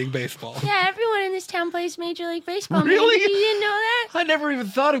Major League Baseball. Yeah, everyone in this town plays Major League Baseball. Really? Maybe you didn't know that? I never even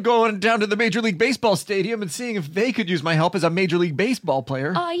thought of going down to the Major League Baseball stadium and seeing if they could use my help as a Major League Baseball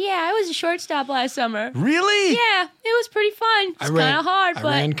player. Oh, yeah, I was a shortstop last summer. Really? Yeah, it was pretty fun. It's kind of hard, I but...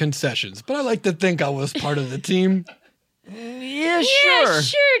 ran concessions, but I like to think I was part of the team. Yeah, sure. Yeah,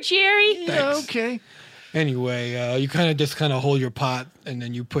 sure, Jerry. Yeah, okay. Anyway, you kind of hold your pot and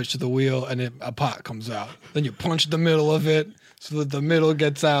then you push the wheel and a pot comes out. Then you punch the middle of it so that the middle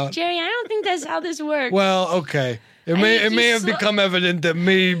gets out. Jerry, I don't think that's how this works. Well, okay. It may have become evident that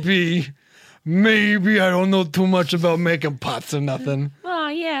maybe I don't know too much about making pots or nothing. Oh,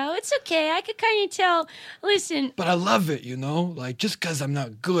 yeah, it's okay. I could kind of tell. Listen. But I love it, you know? Like, just because I'm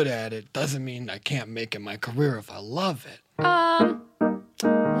not good at it doesn't mean I can't make it my career if I love it.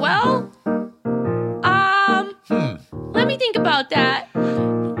 Well, let me think about that.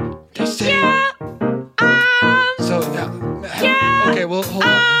 They say... Yeah, So, yeah. Okay, well, hold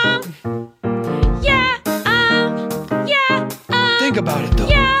on. Yeah, yeah, Think about it, though.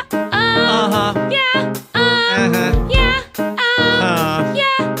 yeah, Uh-huh. yeah, Uh-huh. yeah,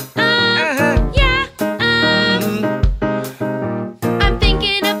 yeah, I'm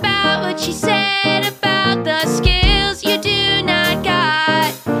thinking about what she said about the skills you do not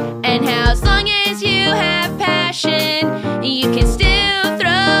got, and how as long as you have passion, you can still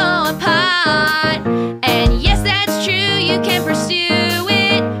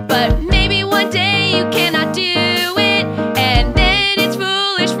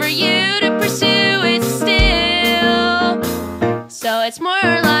It's more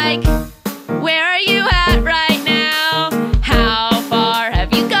like, where are you at right now? How far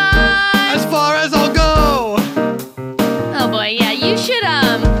have you gone? As far as I'll go. Oh boy, yeah, you should,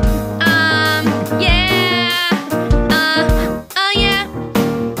 yeah. Yeah.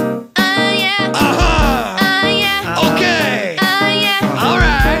 Uh-huh. Yeah. Okay. Yeah. All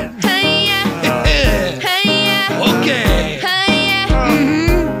right. Hey, yeah. Hey, yeah. Okay. Hey, yeah.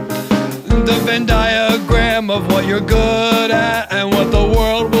 The Venn diagram of what you're good at and what the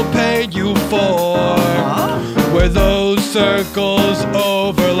world will pay you for. Where those circles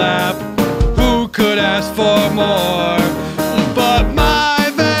overlap, who could ask for more? But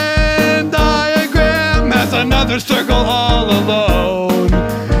my Venn diagram has another circle all alone.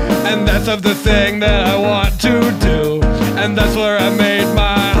 And that's of the thing that I want to do. And that's where I made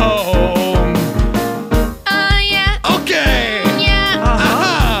my home. Yeah. Okay. Yeah.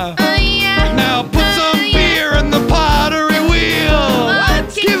 Uh-huh. Yeah. Now put some beer in the pottery wheel.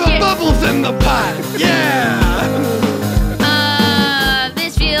 Okay. Give it bubbles in the pot. Yeah.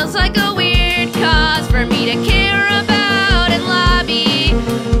 This feels like a weird cause for me to care about and lobby.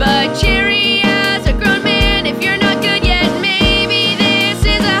 But Jerry, as a grown man, if you're not good yet, maybe this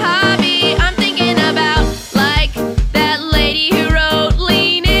is a hobby. I'm thinking about, like, that lady who wrote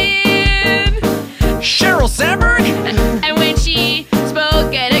Lean In. Sheryl Sandberg? And when she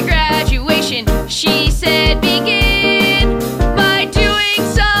spoke at a graduation, she said, begin by doing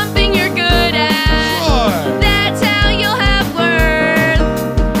something you're good at. Sure. That's how you'll have worth.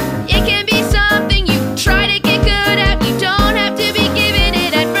 It can be something you try to get good at. You don't have to be given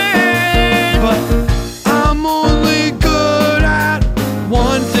it at birth. But I'm only good at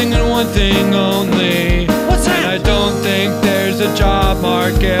one thing and one thing only. What's that? And I don't think there's a job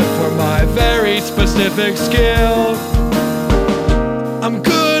market for my very specific skill. I'm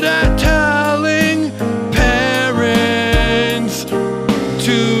good at telling parents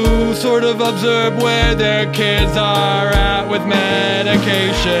to sort of observe where their kids are at with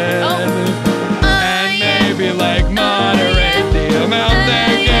medication. And maybe like moderate the amount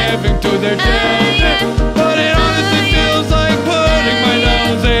they're giving to their children. But it honestly feels like putting my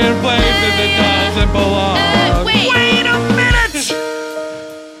nose in places it doesn't belong. Wait a minute!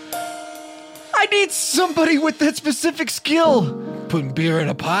 I need somebody with that specific skill. Putting beer in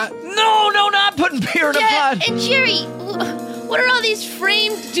a pot? No, not putting beer in a pot. And Jerry, what are all these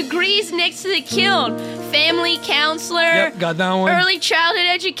framed degrees next to the kiln? Family counselor, Yep, got that one. early childhood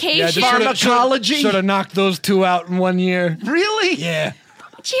education. Pharmacology? Should have knocked those two out in 1 year. Really? Yeah.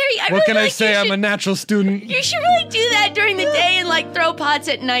 Jerry, I What really can I like say? you I'm should- a natural student. You should really do that during the day and like throw pots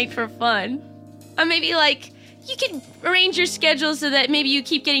at night for fun. Or maybe like you could arrange your schedule so that maybe you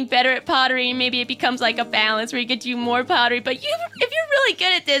keep getting better at pottery and maybe it becomes like a balance where you get to do more pottery. But if you're really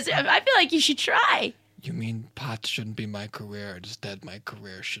good at this, I feel like you should try. You mean pots shouldn't be my career? Instead, my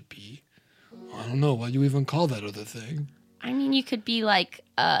career should be... I don't know. What do you even call that other thing? I mean, you could be like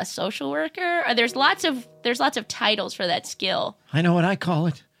a social worker. Or there's lots of titles for that skill. I know what I call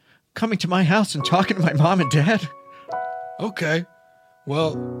it. Coming to my house and talking to my mom and dad. Okay.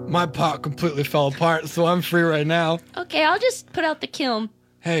 Well, my pot completely fell apart, so I'm free right now. Okay, I'll just put out the kiln.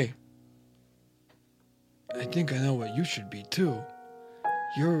 Hey. I think I know what you should be, too.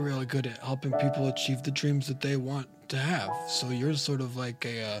 You're really good at helping people achieve the dreams that they want to have. So you're sort of like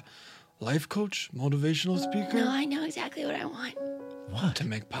a life coach, motivational speaker? No, I know exactly what I want. What? To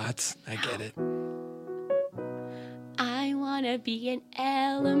make pots. I get it. I want to be an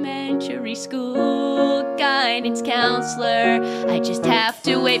elementary school guidance counselor. I just have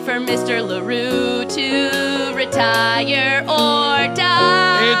to wait for Mr. LaRue to retire or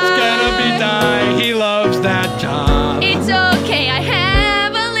die. It's gonna be die. He loves that job. It's okay, I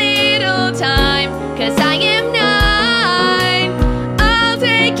have a little time, 'cause I am 9. I'll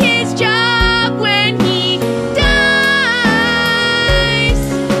take his job when he dies.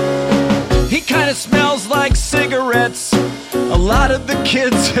 He kind of smells like cigarettes. A lot of the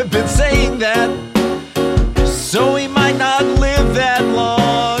kids have been saying that. So he might not live that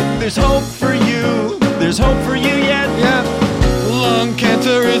long. There's hope for you. There's hope for you yet. Yeah. Lung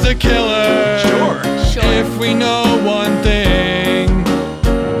cancer is a killer. Sure. If we know one thing.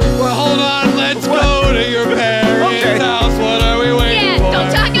 Well, hold on. Let's go to your parents' house. What are we waiting Yeah, for?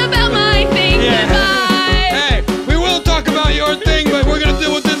 don't talk about my thing. Goodbye. Hey, we will talk about your thing, but we're gonna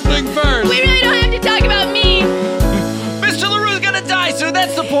deal with this thing first. We really don't have to talk about me. Mr. LaRue's gonna die soon.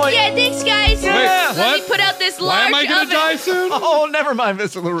 That's the point. Yeah, thanks, guys. Yeah. Let me put out this large Why am I gonna oven. die soon? Oh, never mind,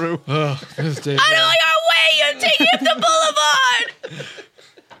 Mr. LaRue. This day. Out of your way! You're taking up the boulevard!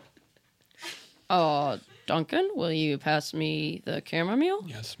 Oh, Duncan, will you pass me the chamomile?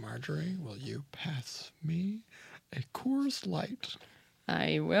 Yes, Marjorie, will you pass me a Coors Light?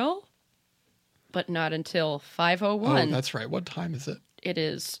 I will, but not until 5:01. Oh, that's right. What time is it? It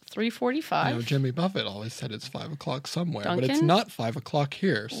is 3:45. I know Jimmy Buffett always said it's 5 o'clock somewhere, but it's Duncan, not 5 o'clock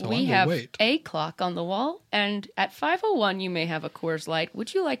here, so we I will have wait. a clock on the wall, and at 5:01 you may have a Coors Light.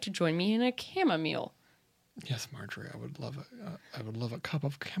 Would you like to join me in a chamomile? Yes, Marjorie, I would love a cup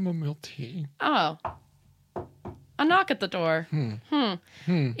of chamomile tea. Oh. A knock at the door.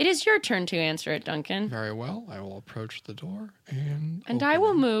 It is your turn to answer it, Duncan. Very well. I will approach the door and I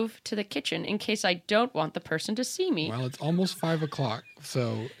will move to the kitchen in case I don't want the person to see me. Well, it's almost 5 o'clock,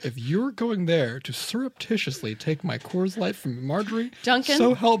 so if you're going there to surreptitiously take my Coors Light from Marjorie, Duncan,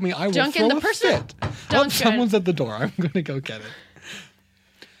 so help me, I will Duncan, throw the a person, fit. Duncan. Oh, someone's at the door. I'm going to go get it.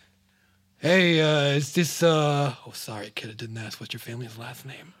 Hey, is this, sorry, kid, I didn't ask. What's your family's last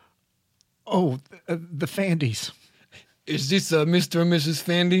name? Oh, the Fandies. Is this Mr. and Mrs.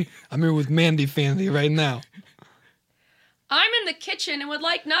 Fandy? I'm here with Mandy Fandy right now. I'm in the kitchen and would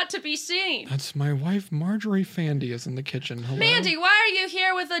like not to be seen. That's my wife, Marjorie Fandy, is in the kitchen. Hello? Mandy, why are you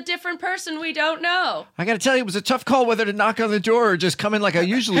here with a different person we don't know? I got to tell you, it was a tough call whether to knock on the door or just come in like I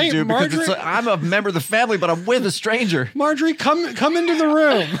usually do because Marjorie. it's like, I'm a member of the family, but I'm with a stranger. Marjorie, come into the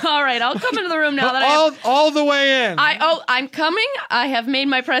room. All right, I'll come into the room now that all the way in. I'm coming. I have made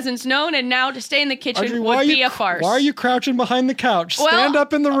my presence known, and now to stay in the kitchen Marjorie, would be a farce. Why are you crouching behind the couch? Well, Stand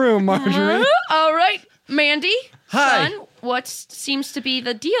up in the room, Marjorie. All right, Mandy. Hi. Son, what seems to be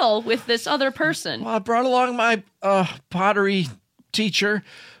the deal with this other person? Well, I brought along my pottery teacher,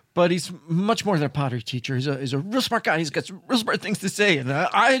 but he's much more than a pottery teacher. He's a real smart guy. He's got some real smart things to say, and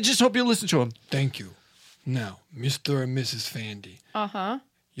I just hope you listen to him. Thank you. Now, Mr. and Mrs. Fandy. Uh-huh.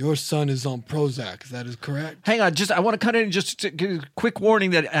 Your son is on Prozac, that is correct? Hang on, I want to cut in and just give a quick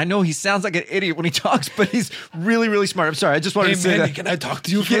warning that I know he sounds like an idiot when he talks, but he's really, really smart. I'm sorry, I just wanted to say Mandy, that. can I talk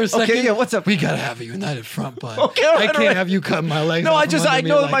to you for a second? Okay, yeah, what's up? We gotta have a united front, bud. Okay, all right, I can't have you cut my legs No, off I from under me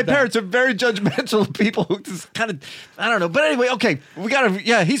know like my that. parents are very judgmental people who just kind of, I don't know. But anyway, okay,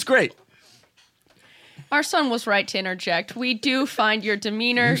 he's great. Our son was right to interject. We do find your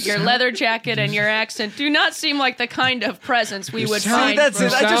demeanor, your leather jacket, and your accent do not seem like the kind of presence we would find. that's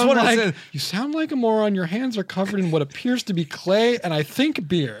it. I just wanted to say. You sound like a moron. Your hands are covered in what appears to be clay and I think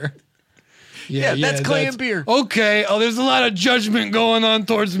beer. Yeah, that's clay and beer. Okay. Oh, there's a lot of judgment going on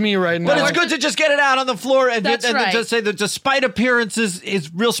towards me right now. But it's good to just get it out on the floor and right. just say that despite appearances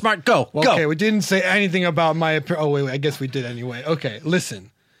is real smart. Go. Okay, we didn't say anything about my appearance. Oh, wait, I guess we did anyway. Okay,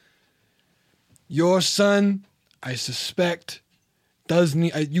 listen. Your son, I suspect, does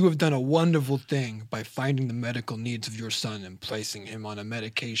need. You have done a wonderful thing by finding the medical needs of your son and placing him on a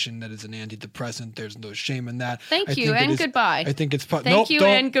medication that is an antidepressant. There's no shame in that. Thank you, and goodbye. I think it's Thank nope, you, don't,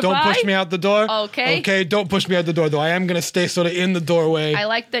 and goodbye. Don't push me out the door. Okay. Okay, don't push me out the door, though. I am going to stay sort of in the doorway. I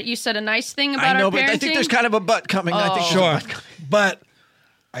like that you said a nice thing about I know, our parenting. but I think there's kind of a butt coming. I think Sure. But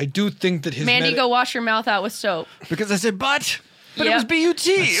I do think that his Mandy, go wash your mouth out with soap. Because I said butt. But Yep. it was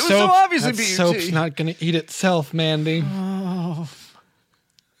B-U-T. It was so obviously that B-U-T. soap's not going to eat itself, Mandy. Oh.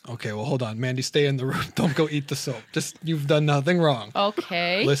 Okay, well, hold on. Mandy, stay in the room. Don't go eat the soap. You've done nothing wrong.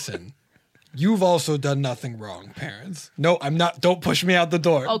 Okay. Listen, you've also done nothing wrong, parents. No, I'm not. Don't push me out the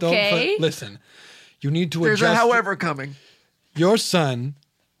door. Okay. Listen, you need to There's adjust. a however coming. Your son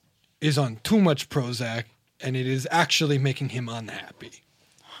is on too much Prozac, and it is actually making him unhappy.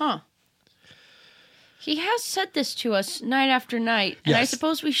 Huh. He has said this to us night after night, and I Yes.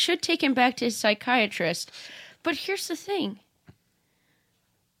 suppose we should take him back to his psychiatrist. But here's the thing.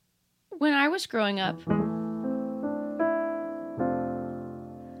 When I was growing up,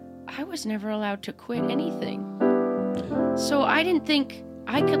 I was never allowed to quit anything. So I didn't think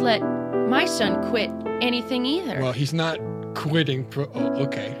I could let my son quit anything either. Well, he's not quitting.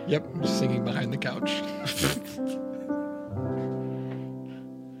 Okay. Yep, I'm just singing behind the couch.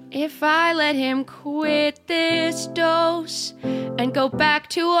 If I let him quit this dose and go back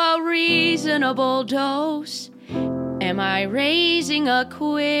to a reasonable dose, am I raising a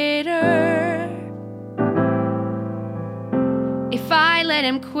quitter? If I let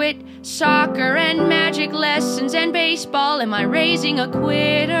him quit soccer and magic lessons and baseball, am I raising a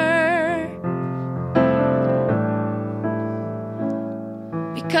quitter?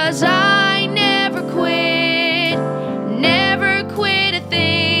 Because I never quit a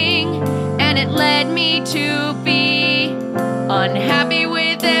thing, and it led me to be unhappy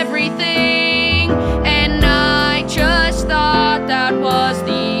with everything, and I just thought that was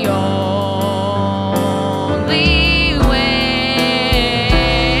the only way.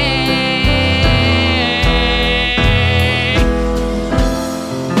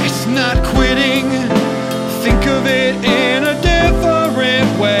 It's not quitting. Think of it in a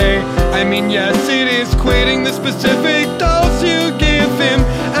different way. I mean, yes, it is quitting the specific dose you give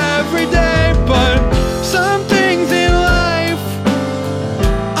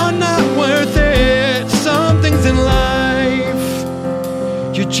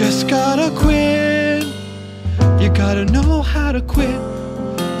You just gotta quit. You gotta know how to quit.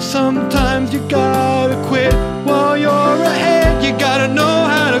 Sometimes you gotta quit while you're ahead. You gotta know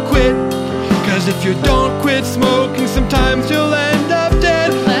how to quit. Cause if you don't quit smoking, sometimes you'll end up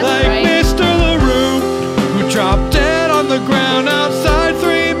dead. That's like right. Mr. LaRue, who dropped dead on the ground outside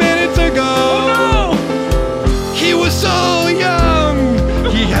 3 minutes ago. Oh He was so young,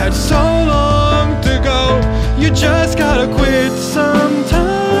 he had so long to go. You just gotta quit sometimes.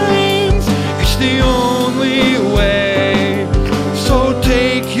 It's the only way. So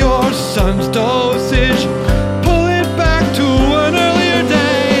take your son's dosage, pull it back to an earlier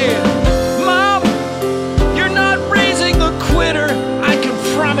day. Mom, you're not raising the quitter. I can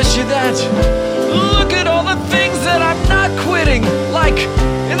promise you that. Look at all the things that I'm not quitting. Like,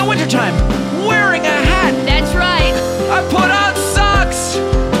 in the wintertime, wearing a hat. That's right. I put on socks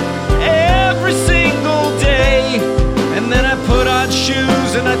every single day. And then I put on shoes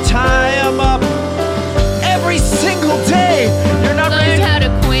and I tie them up every single day. You're not Learn raising... how to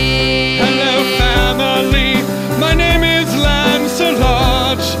quit. Hello, family. My name is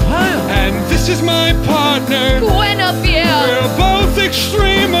Lancelot, and this is my partner. Guinevere. We're both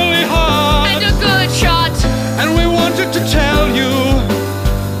extremely hot, And a good shot. and we wanted to tell you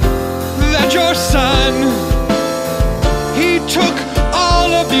that your son, he took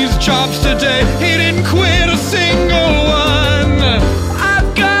all of these jobs today. He didn't quit a single one.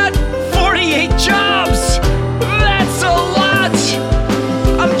 I've got 48 jobs. That's a lot.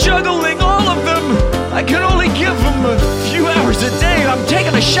 I'm juggling all of them. I can only give them a few hours a day. I'm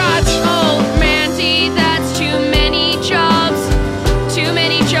taking a shot. Oh, Mandy, that's too many jobs. Too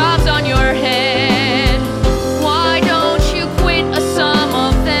many jobs on your head. Why don't you quit some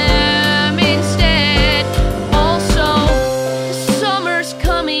of them instead? Also, the summer's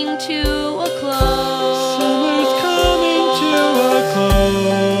coming to a close. Summer's coming to a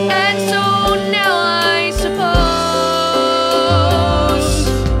close. And so now I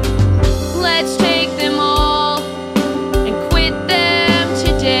suppose let's take them all and quit them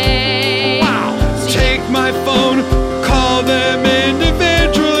today. Wow. Take my phone, call them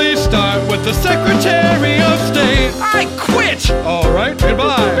individually. Start with the Secretary of State. I quit. All right,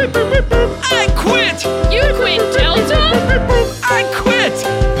 goodbye. I quit. You quit Delta? I quit.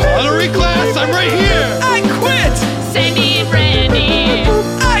 Pottery class, I'm right here. I quit. Sandy and Randy.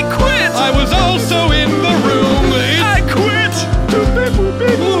 I quit. I was also in the room. I quit.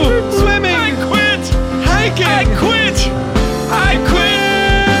 Ooh, swimming. I quit. Hiking. I quit. I quit.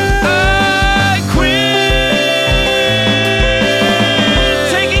 I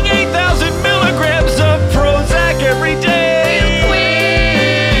quit. Taking 8,000 milligrams of Prozac every day.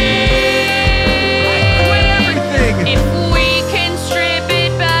 I quit everything. If we can strip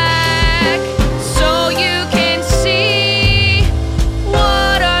it back so you can see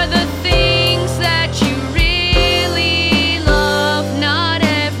what are the things that you really love, not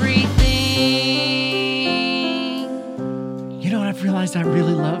everything. You know what I've realized I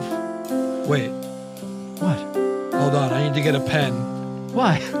really love? Wait, What? hold on. I need to get a pen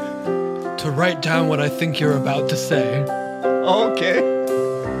Why? to write down what I think you're about to say. Okay.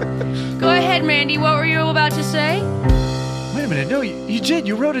 Go ahead, Mandy. What were you about to say? Wait a minute. No, you did.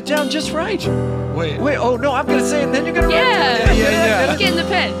 You wrote it down just right. Wait. Wait. Oh no, I'm gonna say it, and then you're gonna write Yeah. it. Yeah. Get in the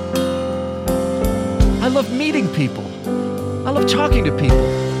pen. I love meeting people. I love talking to people.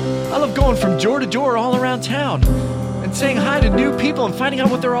 I love going from door to door all around town and saying hi to new people and finding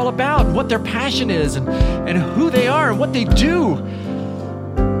out what they're all about and what their passion is and who they are and what they do.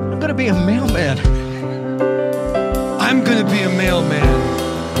 I'm gonna be a mailman. I'm gonna be a mailman.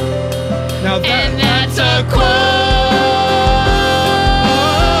 Now And that's a quote.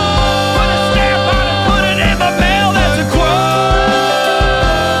 Put a stamp on it, put it in the mail. That's a quote.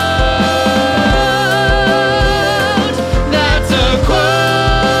 That's a quote.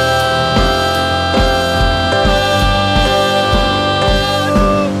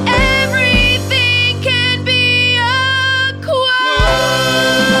 Everything can be a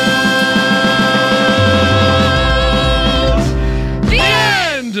quote. The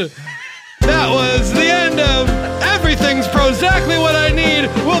end. end. That was the end of Everything's Prozactly What I Need.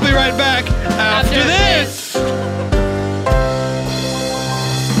 We'll be right back after this.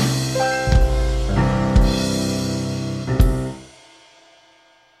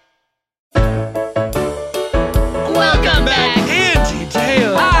 Welcome back. Auntie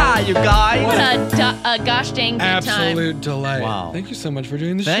Dale. Ah, you guys. What a gosh dang good time. Absolute delight. Wow. Thank you so much for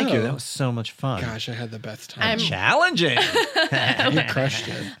doing the show. Thank you. That was so much fun. Gosh, I had the best time. I'm- Challenging. You crushed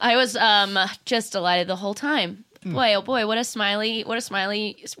it. I was just delighted the whole time. Boy, oh boy, what a smiley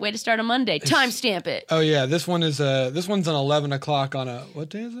way to start a Monday. Timestamp it. Oh yeah, this one's on 11 o'clock on a, what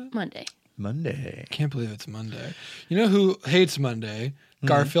day is it? Monday. Can't believe it's Monday. You know who hates Monday?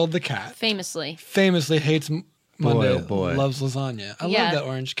 Garfield the cat. Famously hates Monday. Oh boy. Loves lasagna. I Yeah. love that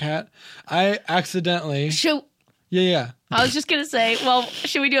orange cat. I accidentally. Yeah. I was just gonna say, well,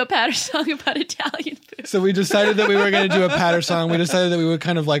 should we do a patter song about Italian food? So we decided that we were going to do a patter song. We decided that we would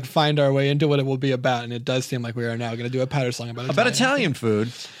kind of like find our way into what it will be about, and it does seem like we are now going to do a patter song about Italian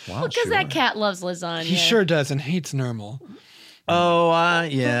food. Wow, Because that cat loves lasagna. He sure does, and hates Nermal. Oh,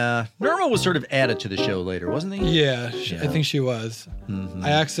 yeah. Norma was sort of added to the show later, wasn't he? Yeah, I think she was. I not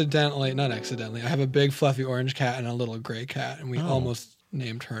accidentally, I have a big fluffy orange cat and a little gray cat, and we almost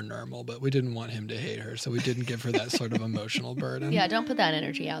named her Nermal, but we didn't want him to hate her, so we didn't give her that sort of emotional burden. Yeah, don't put that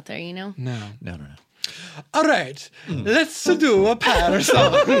energy out there, you know? No. All right, let's do a patter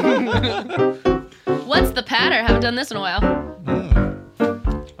song. What's the patter? Haven't done this in a while.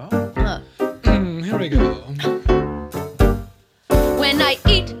 Here we go. When I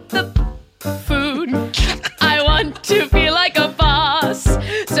eat the food, I want to feel like a boss.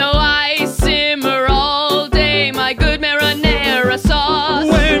 So I simmer all day my good marinara sauce.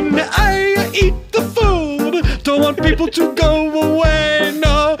 When I eat the food, don't want people to go away,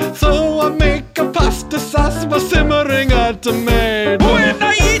 no. So I make a pasta sauce by simmering a tomato. When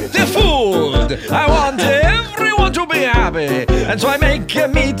I eat the food, I want everyone to be happy, and so I make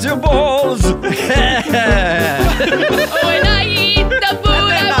meatballs. When I eat the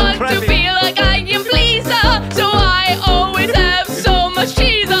food, I want to feel like I am pleaser. So I always have so much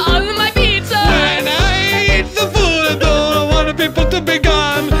cheese on my pizza. When I eat the food, I don't want people to be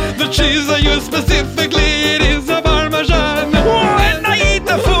gone. The cheese I use specifically, it is a Parmesan. When I eat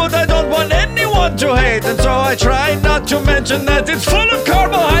the food, I don't want anyone to hate, and so I try not to mention that it's full of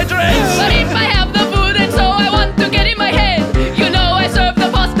carbohydrates. But if I have the food and so I want to get in my head, you know I serve the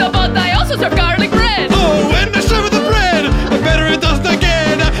pasta, but I also serve garlic bread. Oh, when I serve the bread, I better it does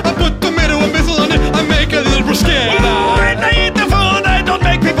again. I put tomato and basil on it, I make a little bruschetta. When I eat the food, I don't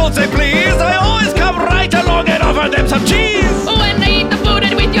make people say please. I always come right along and offer them some cheese. When I eat the food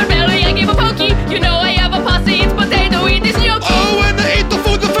and with your belly I give a pokey, you know I have a pasta, eats potato, eat this gnocchi. Oh, when I eat the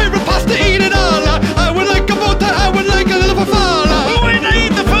food, the favorite pasta, eat it all. I would like a bota, I would like a little farfalla. When I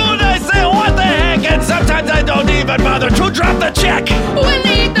eat the food, I say what the heck, and sometimes I don't even bother to drop the check. When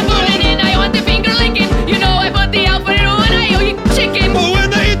I eat the food and then I want the finger licking, you know I put the Alfredo and I eat chicken. Oh,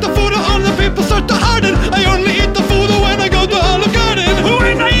 when I eat the food, all the people start to harden. I only eat the food when I go to Olive Garden.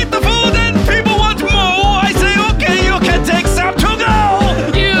 When I eat the food and people want more, I say, okay, you can take some to go.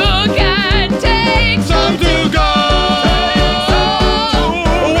 You can take Some to go.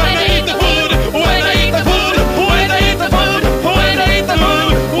 When I eat the food, when I eat the food, when I eat the food, when I eat the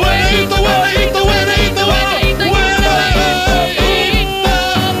food, when I eat the, when I eat the, when I eat the, when I eat the, when I eat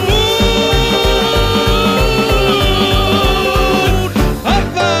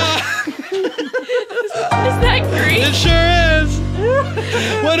Is that green? It sure is.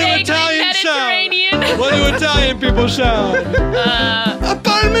 What do Vaguely Italians shout? Mediterranean. What do Italian people shout? A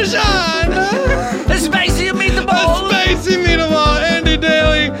Parmesan. A spicy meatball. A spicy meatball. Andy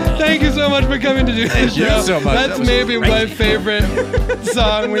Daly, thank you so much for coming to do this you show. so much. That's That was maybe my favorite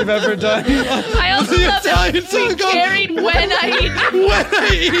song we've ever done. I also The love Italian that we song called carried when I eat. When I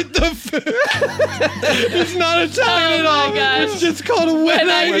Eat the Food. It's not Italian Oh at all. my gosh. It's just called When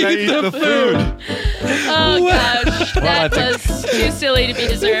I Eat the Food. Oh gosh, that was too silly to be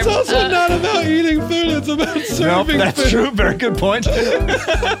deserved. It's also not about eating food. It's about Nope, serving that's food. true. Very good point. Oh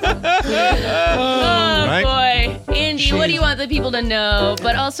Right? boy, Andy, what do you want the people to know?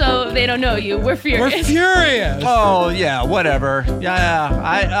 But also, they don't know you. We're We're furious. furious. Oh, yeah, whatever. Yeah,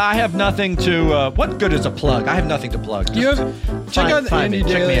 I have nothing to... what good is a plug? I have nothing to plug. You Just have check out the find Andy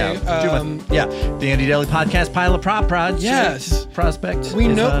me. Check Daly. me out. Yeah, the Andy Daly Podcast Pile of Prop Prods. Yes. Prospect. We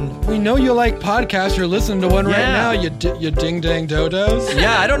is know on. we know you like podcasts. You're listening to one right Yeah. now. You ding dang dodos.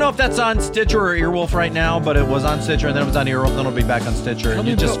 Yeah, I don't know if that's on Stitcher or Earwolf right now, but it was on Stitcher and then it was on Earwolf, then it'll be back on Stitcher. And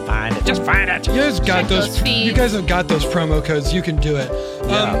you just find it. Just find it. You guys got Check those. those feeds. You guys have got those promo codes. You can do it.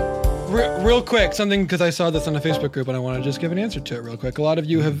 Yeah. Real quick, something, because I saw this on a Facebook group and I want to just give an answer to it real quick. A lot of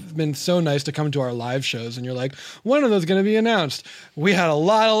you have been so nice to come to our live shows, and you're like, when are those going to be announced? We had a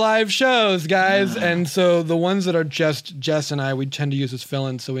lot of live shows, guys, and so the ones that are just Jess and I, we tend to use as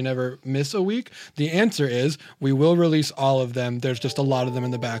fill-ins so we never miss a week. The answer is we will release all of them. There's just a lot of them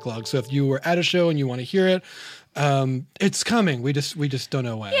in the backlog. So if you were at a show and you want to hear it, it's coming. We just don't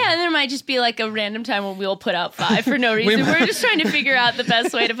know when. Yeah, and there might just be like a random time when we'll put out 5 for no reason. We're just trying to figure out the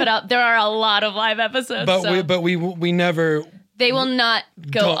best way to put out. There are a lot of live episodes. But so. we never They will not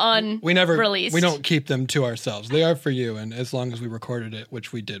go We don't keep them to ourselves. They are for you, and as long as we recorded it,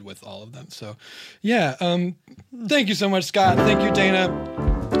 which we did with all of them. So, yeah. Thank you so much, Scott. Thank you, Dana.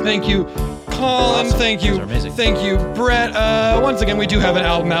 Thank you, Colin. Awesome. Thank you. Those are amazing. Thank you, Brett. Once again, we do have an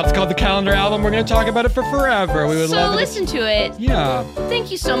album out. It's called The Calendar Album. We're going to talk about it for forever. We would love So it. listen to it. Yeah. Thank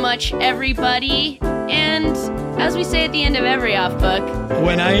you so much, everybody. And as we say at the end of every off book,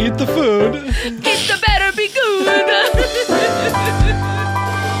 When I eat the food. it better be good.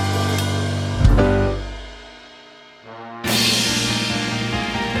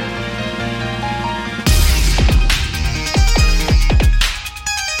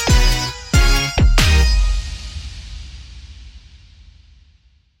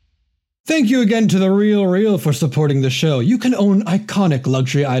 Thank you again to The Real Real for supporting the show. You can own iconic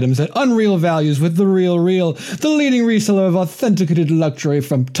luxury items at unreal values with The Real Real, the leading reseller of authenticated luxury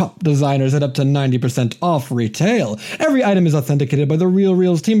from top designers at up to 90% off retail. Every item is authenticated by The Real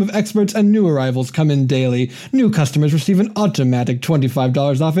Real's team of experts, and new arrivals come in daily. New customers receive an automatic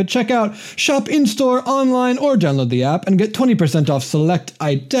 $25 off at checkout. Shop in-store, online, or download the app and get 20% off select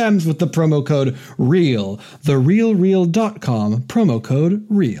items with the promo code REAL. TheRealReal.com, promo code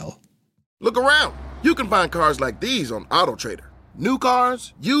REAL. Look around. You can find cars like these on AutoTrader. New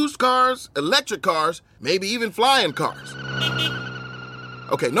cars, used cars, electric cars, maybe even flying cars.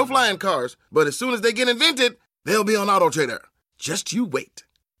 Okay, no flying cars, but as soon as they get invented, they'll be on AutoTrader. Just you wait.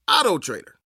 AutoTrader.